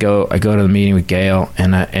 And I go to the meeting with Gail,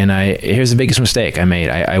 and here's the biggest mistake I made.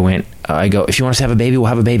 I go, if you want us to have a baby, we'll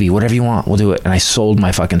have a baby. Whatever you want, we'll do it. And I sold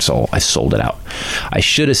my fucking soul. I sold it out. I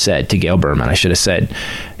should have said to Gail Berman,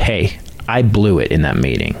 hey, I blew it in that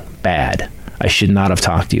meeting. Bad. I should not have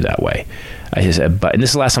talked to you that way. I just said, and this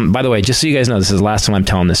is the last time, by the way, just so you guys know, this is the last time I'm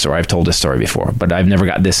telling this story. I've told this story before, but I've never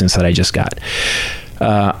got this insight I just got.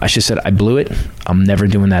 I should have said, I blew it. I'm never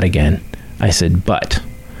doing that again. I said, but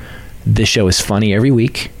this show is funny every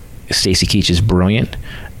week. Stacy Keach is brilliant,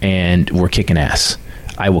 and we're kicking ass.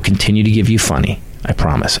 I will continue to give you funny, I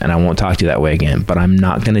promise, and I won't talk to you that way again, but I'm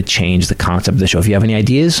not going to change the concept of the show. If you have any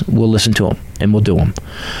ideas, we'll listen to them, and we'll do them,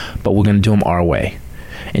 but we're going to do them our way.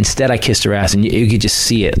 Instead, I kissed her ass, and you could just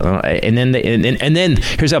see it. And then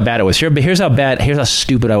here's how bad it was. Here's how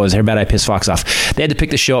stupid I was. Here's how bad I pissed Fox off. They had to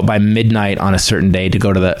pick the show up by midnight on a certain day to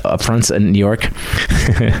go to the upfronts in New York.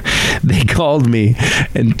 They called me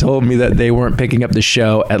and told me that they weren't picking up the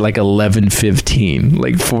show at like 11:15,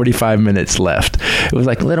 like 45 minutes left. It was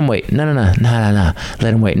like, let them wait. No. Let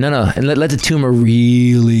them wait. No. And let the tumor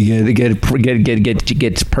really get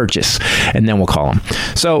purchased, and then we'll call them.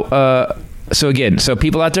 So again,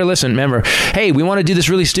 people out there, listen, remember, hey, we want to do this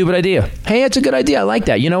really stupid idea. Hey, it's a good idea. I like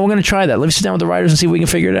that. We're going to try that. Let me sit down with the writers and see if we can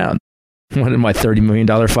figure it out. What, my $30 million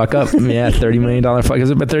fuck up? Yeah, $30 million fuck. Is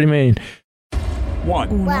it about $30 million? 1,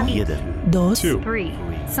 2, 3,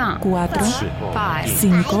 4, 5,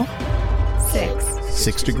 6.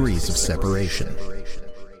 6 degrees of separation.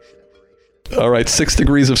 All right, 6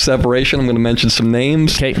 degrees of separation. I'm going to mention some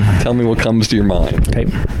names. Okay. Tell me what comes to your mind. Okay.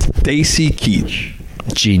 Stacy Keach.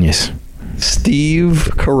 Genius. Steve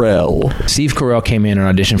Carell. Steve Carell came in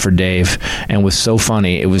and auditioned for Dave and was so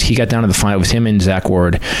funny. He got down to the final. It was him and Zach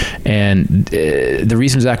Ward. And the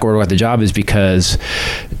reason Zach Ward got the job is because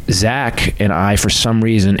Zach and I, for some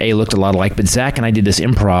reason, looked a lot alike, but Zach and I did this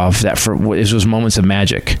improv that it was moments of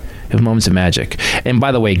magic. It was moments of magic. And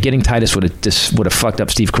by the way, getting Titus would have fucked up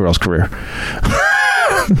Steve Carell's career.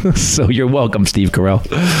 So you're welcome, Steve Carell.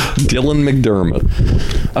 Dylan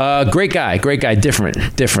McDermott. Great guy, different.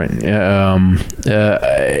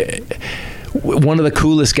 One of the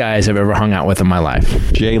coolest guys I've ever hung out with in my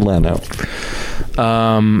life. Jay Leno.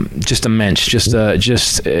 Just immense,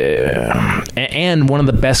 and one of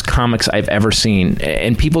the best comics I've ever seen.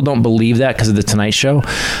 And people don't believe that because of the Tonight Show,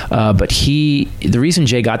 but the reason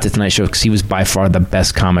Jay got the Tonight Show because he was by far the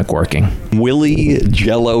best comic working. Willie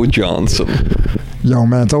Jello Johnson. Yo,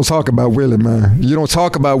 man, don't talk about Willie, man. You don't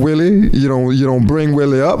talk about Willie. You don't bring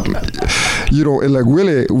Willie up. You don't, like,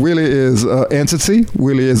 Willie is an entity.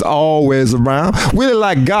 Willie is always around. Willie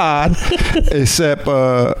like God, except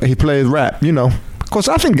he plays rap, you know. Of course,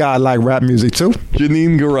 I think God like rap music too.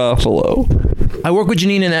 Janine Garofalo. I work with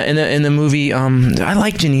Janine in the movie. I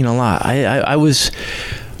like Janine a lot.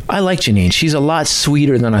 I like Janine. She's a lot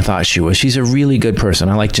sweeter than I thought she was. She's a really good person.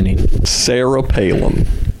 I like Janine. Sarah Palin.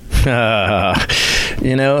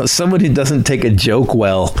 Somebody who doesn't take a joke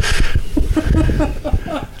well.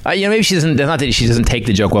 Maybe she doesn't. Not that she doesn't take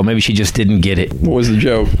the joke well. Maybe she just didn't get it. What was the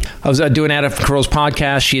joke? I was doing Adam Carolla's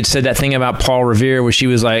podcast. She had said that thing about Paul Revere, where she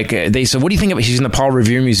was like, they said, "What do you think about?" She's in the Paul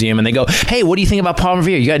Revere Museum, and they go, "Hey, what do you think about Paul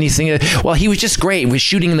Revere? You got anything?" Well, he was just great. He was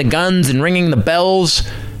shooting the guns and ringing the bells.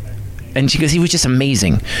 And she goes, he was just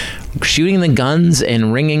amazing, shooting the guns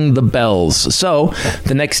and ringing the bells. So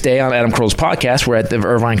the next day on Adam Carolla's podcast, we're at the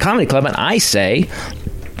Irvine Comedy Club, and I say,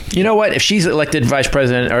 you know what? If she's elected vice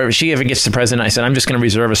president, or if she ever gets to president, I said, I'm just going to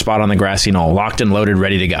reserve a spot on the grassy knoll, locked and loaded,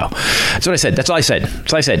 ready to go. That's what I said. That's all I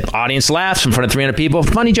said. Audience laughs in front of 300 people.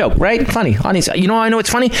 Funny joke, right? Funny. Audience. You know why I know it's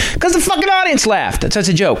funny? Because the fucking audience laughed. That's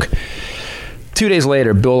a joke. 2 days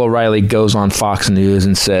later, Bill O'Reilly goes on Fox News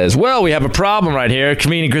and says, well, we have a problem right here.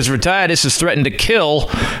 Comedian Christopher Titus has threatened to kill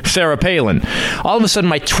Sarah Palin. All of a sudden,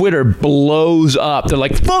 my Twitter blows up. They're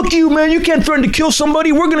like, fuck you, man. You can't threaten to kill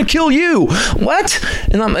somebody. We're going to kill you. What?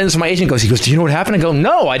 And so my agent goes, do you know what happened? I go,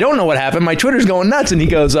 no, I don't know what happened. My Twitter's going nuts. And he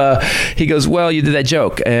goes, well, you did that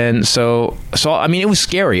joke. And so I mean, it was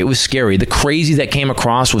scary. It was scary. The crazy that came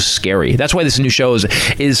across was scary. That's why this new show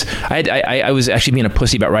is I was actually being a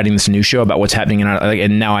pussy about writing this new show about what's happening,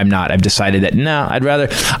 and now I'm not. I've decided that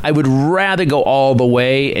I would rather go all the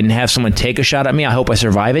way and have someone take a shot at me. I hope I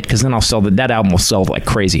survive it, because then I'll sell that album will sell like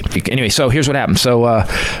crazy. Anyway, so here's what happened. So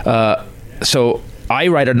I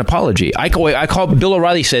write an apology. I call Bill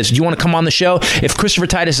O'Reilly, says, do you want to come on the show? If Christopher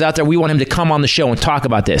Titus is out there, we want him to come on the show and talk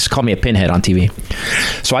about this. Call me a pinhead on TV.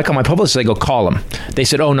 So I call my publicist. I go, call him. They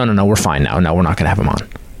said, oh, no, we're fine now. No, we're not going to have him on.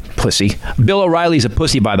 Pussy. Bill O'Reilly's a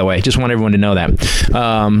pussy, by the way. Just want everyone to know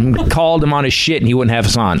that. Called him on his shit and he wouldn't have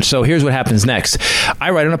us on. So here's what happens next.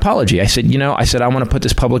 I write an apology. I said, I want to put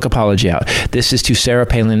this public apology out. This is to Sarah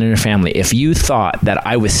Palin and her family. If you thought that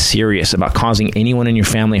I was serious about causing anyone in your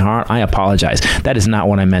family harm, I apologize. That is not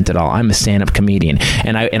what I meant at all. I'm a stand-up comedian,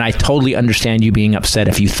 and I totally understand you being upset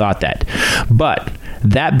if you thought that. But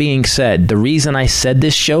that being said, the reason I said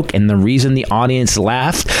this joke and the reason the audience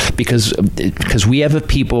laughed, because we have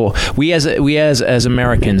we as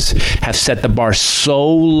Americans have set the bar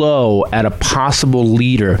so low at a possible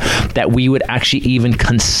leader that we would actually even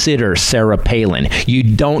consider Sarah Palin. You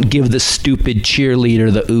don't give the stupid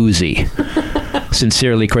cheerleader the Uzi.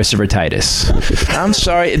 Sincerely, Christopher Titus. I'm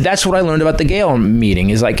sorry. That's what I learned about the Gale meeting,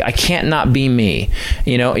 is like, I can't not be me.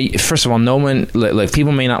 First of all, no one, like,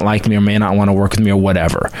 people may not like me or may not want to work with me or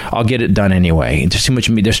whatever. I'll get it done anyway.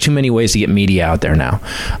 There's too many ways to get media out there now.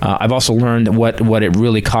 I've also learned what it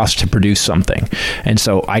really costs to produce something. And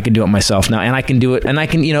so I can do it myself now, and I can do it, and I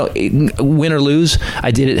can, win or lose,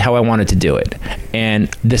 I did it how I wanted to do it. And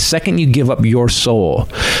the second you give up your soul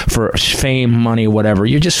for fame, money, whatever,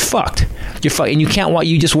 you're just fucked. You're fucked. And you can't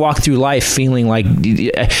you just walk through life feeling like,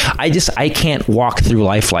 I can't walk through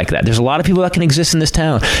life like that. There's a lot of people that can exist in this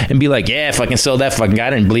town and be like, yeah, if I can sell that fucking guy, I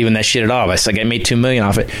didn't believe in that shit at all. It's like, I made $2 million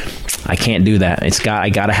off it. I can't do that. I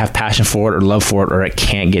gotta have passion for it or love for it, or it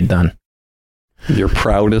can't get done. Your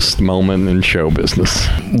proudest moment in show business?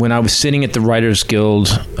 When I was sitting at the Writers Guild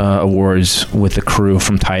Awards with the crew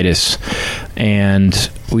from Titus, and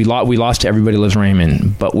we lost to Everybody Loves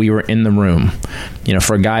Raymond, but we were in the room,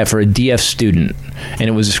 for a DF student, and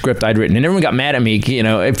it was a script I'd written, and everyone got mad at me.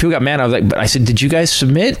 If people got mad, I was like, but I said, did you guys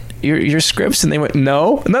submit your scripts? And they went,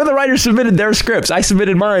 no. None of the writers submitted their scripts. I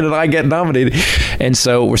submitted mine, and I get nominated. And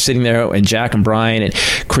so we're sitting there, and Jack and Brian and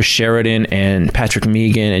Chris Sheridan and Patrick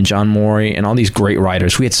Megan and John Morey and all these great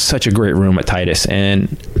writers. We had such a great room at Titus, and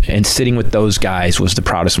sitting with those guys was the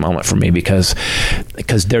proudest moment for me, because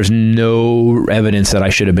there's no evidence that I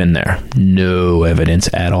should have been there. No evidence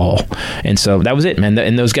at all. And so that was it, man.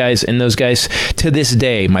 And those guys, to this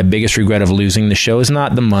day, my biggest regret of losing the show is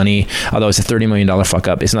not the money, although it's a $30 million fuck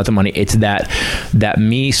up. It's not the money. It's that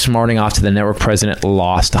me smarting off to the network president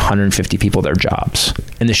lost 150 people their jobs.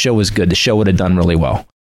 And the show was good. The show would have done really well.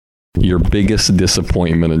 Your biggest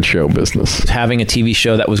disappointment in show business? Having a TV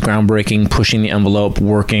show that was groundbreaking, pushing the envelope,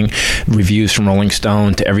 working, reviews from Rolling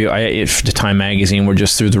Stone to Time Magazine were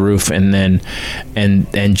just through the roof, and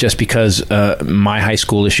just because my high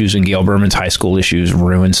school issues and Gail Berman's high school issues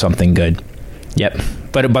ruined something good. Yep.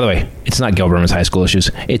 But by the way, it's not Gail Berman's high school issues.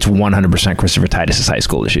 It's 100% Christopher Titus's high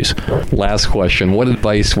school issues. Last question. What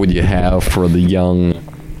advice would you have for the young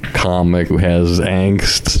comic who has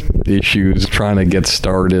angst, issues, trying to get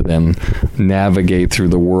started and navigate through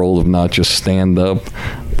the world of not just stand-up,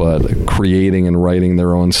 but creating and writing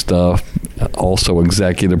their own stuff, also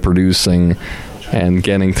executive producing, and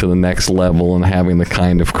getting to the next level and having the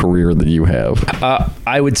kind of career that you have?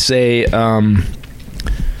 I would say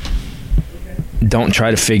don't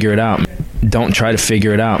try to figure it out. Don't try to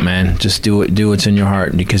figure it out, man. Just do it. Do what's in your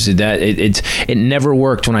heart, because it never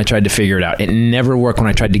worked when I tried to figure it out. It never worked when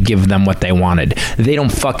I tried to give them what they wanted. They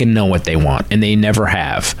don't fucking know what they want, and they never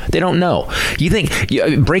have. They don't know. You think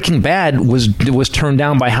Breaking Bad was turned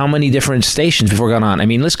down by how many different stations before it got on? I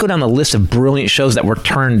mean, let's go down the list of brilliant shows that were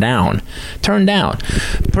turned down. Turned down.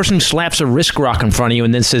 The person who slaps a risk rock in front of you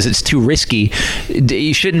and then says it's too risky,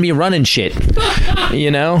 you shouldn't be running shit. You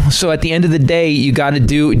know. So at the end of the day, you got to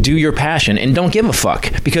do your passion. And don't give a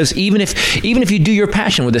fuck, because even if you do your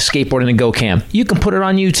passion with a skateboard and a GoCam, you can put it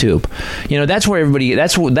on YouTube. You know, that's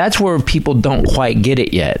where people don't quite get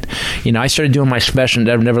it yet. You know, I started doing my special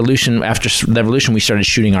Revolution. After Revolution, we started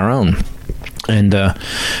shooting our own. And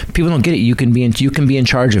people don't get it. You can be in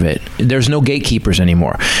charge of it. There's no gatekeepers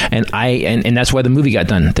anymore, and that's why the movie got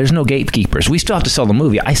done. There's no gatekeepers. We still have to sell the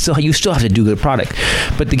movie. You still have to do good product,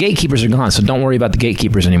 but the gatekeepers are gone. So don't worry about the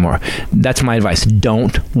gatekeepers anymore. That's my advice.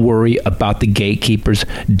 Don't worry about the gatekeepers.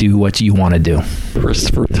 Do what you want to do.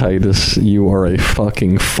 Christopher Titus, you are a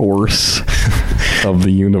fucking force of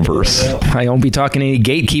the universe. I won't be talking to any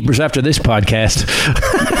gatekeepers after this podcast.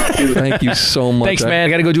 Thank you so much. Thanks, man.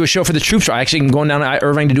 I got to go do a show for the troops. Actually, I'm going down to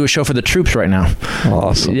Irving to do a show for the troops right now.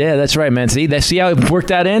 Awesome. Yeah, that's right, man. See how it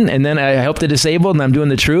worked out in? And then I helped the disabled, and I'm doing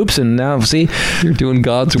the troops, and now, see? You're doing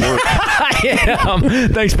God's work. I am.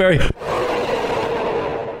 Thanks, Barry.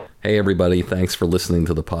 Hey, everybody. Thanks for listening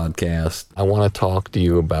to the podcast. I want to talk to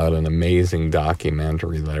you about an amazing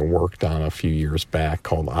documentary that I worked on a few years back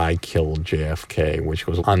called I Killed JFK, which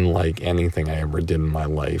was unlike anything I ever did in my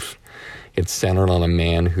life. It's centered on a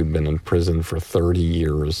man who'd been in prison for 30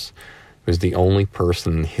 years. He was the only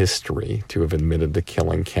person in history to have admitted to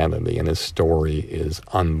killing Kennedy, and his story is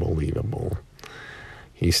unbelievable.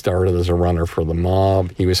 He started as a runner for the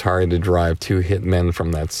mob. He was hired to drive 2 hitmen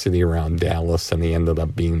from that city around Dallas, and he ended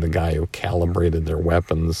up being the guy who calibrated their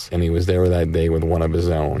weapons. And he was there that day with one of his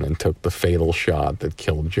own and took the fatal shot that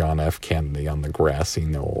killed John F. Kennedy on the grassy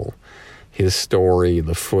knoll. His story,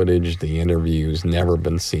 the footage, the interviews, never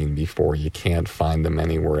been seen before. You can't find them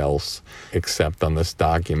anywhere else except on this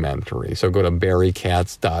documentary. So go to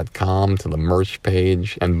barrykatz.com to the merch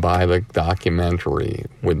page and buy the documentary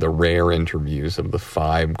with the rare interviews of the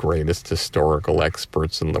 5 greatest historical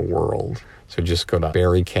experts in the world. So just go to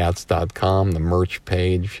barrykatz.com, the merch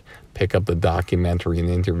page, pick up the documentary and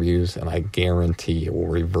interviews, and I guarantee it will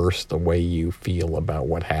reverse the way you feel about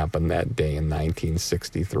what happened that day in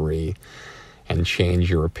 1963 and change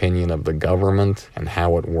your opinion of the government and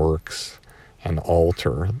how it works and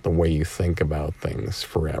alter the way you think about things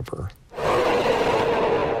forever.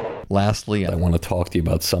 Lastly, I want to talk to you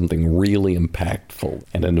about something really impactful,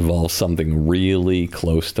 and it involves something really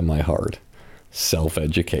close to my heart: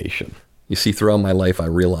 self-education. You see, throughout my life, I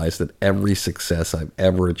realized that every success I've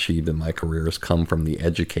ever achieved in my career has come from the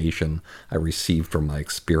education I received from my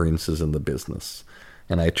experiences in the business.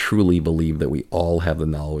 And I truly believe that we all have the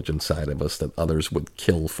knowledge inside of us that others would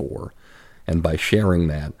kill for. And by sharing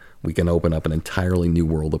that, we can open up an entirely new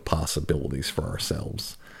world of possibilities for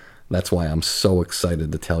ourselves. That's why I'm so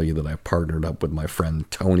excited to tell you that I partnered up with my friend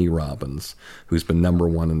Tony Robbins, who's been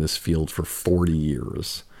 #1 in this field for 40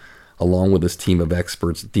 years. Along with his team of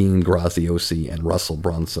experts, Dean Graziosi and Russell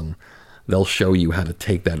Brunson, they'll show you how to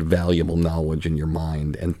take that valuable knowledge in your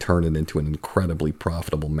mind and turn it into an incredibly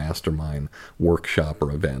profitable mastermind, workshop,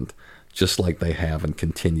 or event, just like they have and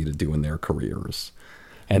continue to do in their careers.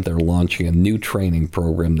 And they're launching a new training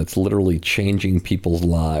program that's literally changing people's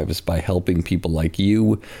lives by helping people like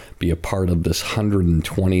you be a part of this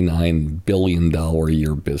 $129 billion a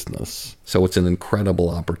year business. So it's an incredible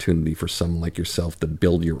opportunity for someone like yourself to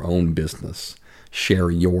build your own business, share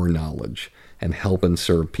your knowledge, and help and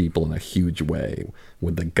serve people in a huge way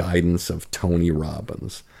with the guidance of Tony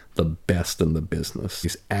Robbins, the best in the business.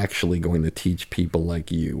 He's actually going to teach people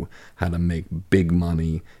like you how to make big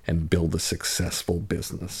money and build a successful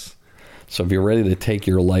business. So if you're ready to take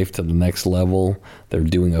your life to the next level, they're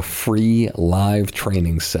doing a free live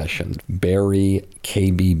training session.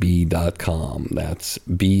 BarryKBB.com. That's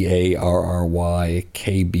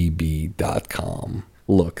BarryKBB.com.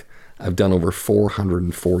 Look, I've done over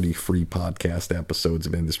 440 free podcast episodes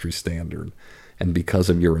of Industry Standard, and because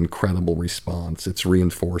of your incredible response, it's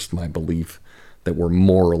reinforced my belief that we're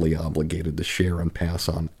morally obligated to share and pass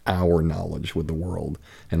on our knowledge with the world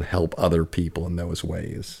and help other people in those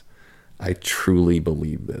ways. I truly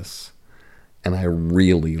believe this, and I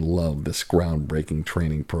really love this groundbreaking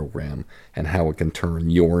training program and how it can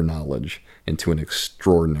turn your knowledge into an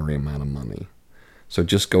extraordinary amount of money. So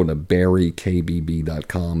just go to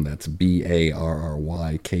BarryKBB.com, that's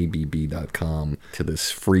BarryKBB.com, to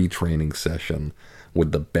this free training session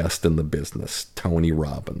with the best in the business, Tony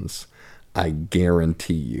Robbins. I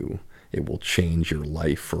guarantee you it will change your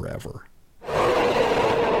life forever.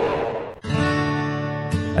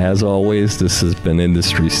 As always, this has been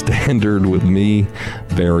Industry Standard with me,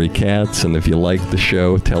 Barry Katz. And if you like the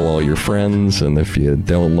show, tell all your friends. And if you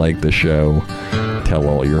don't like the show, tell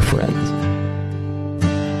all your friends.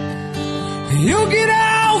 You get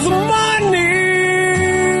all the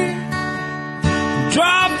money,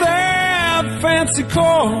 drive that fancy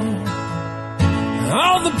car.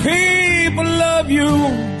 All the people love you,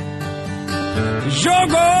 'cause you're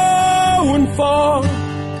going far.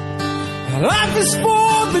 Life is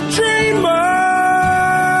for the dreamers,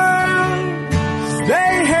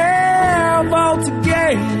 they have all to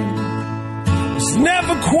gain. It's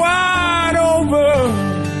never quite over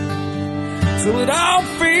till it all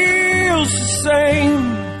feels the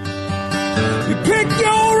same. You pick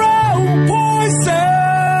your own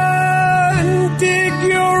poison, dig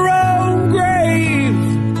your own grave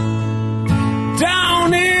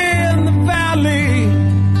down in the valley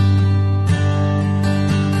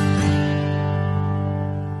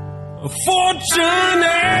of fortune and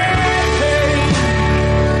pain.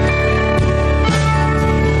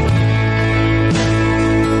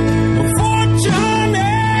 Of fortune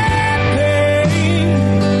and pain.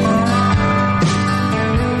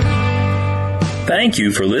 Thank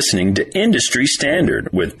you for listening to Industry Standard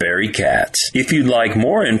with Barry Katz. If you'd like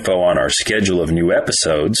more info on our schedule of new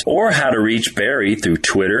episodes or how to reach Barry through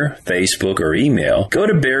Twitter, Facebook, or email, go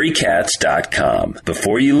to barrykatz.com.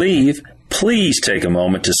 Before you leave, please take a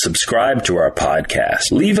moment to subscribe to our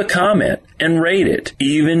podcast, leave a comment, and rate it,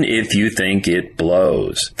 even if you think it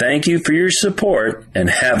blows. Thank you for your support, and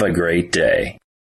have a great day.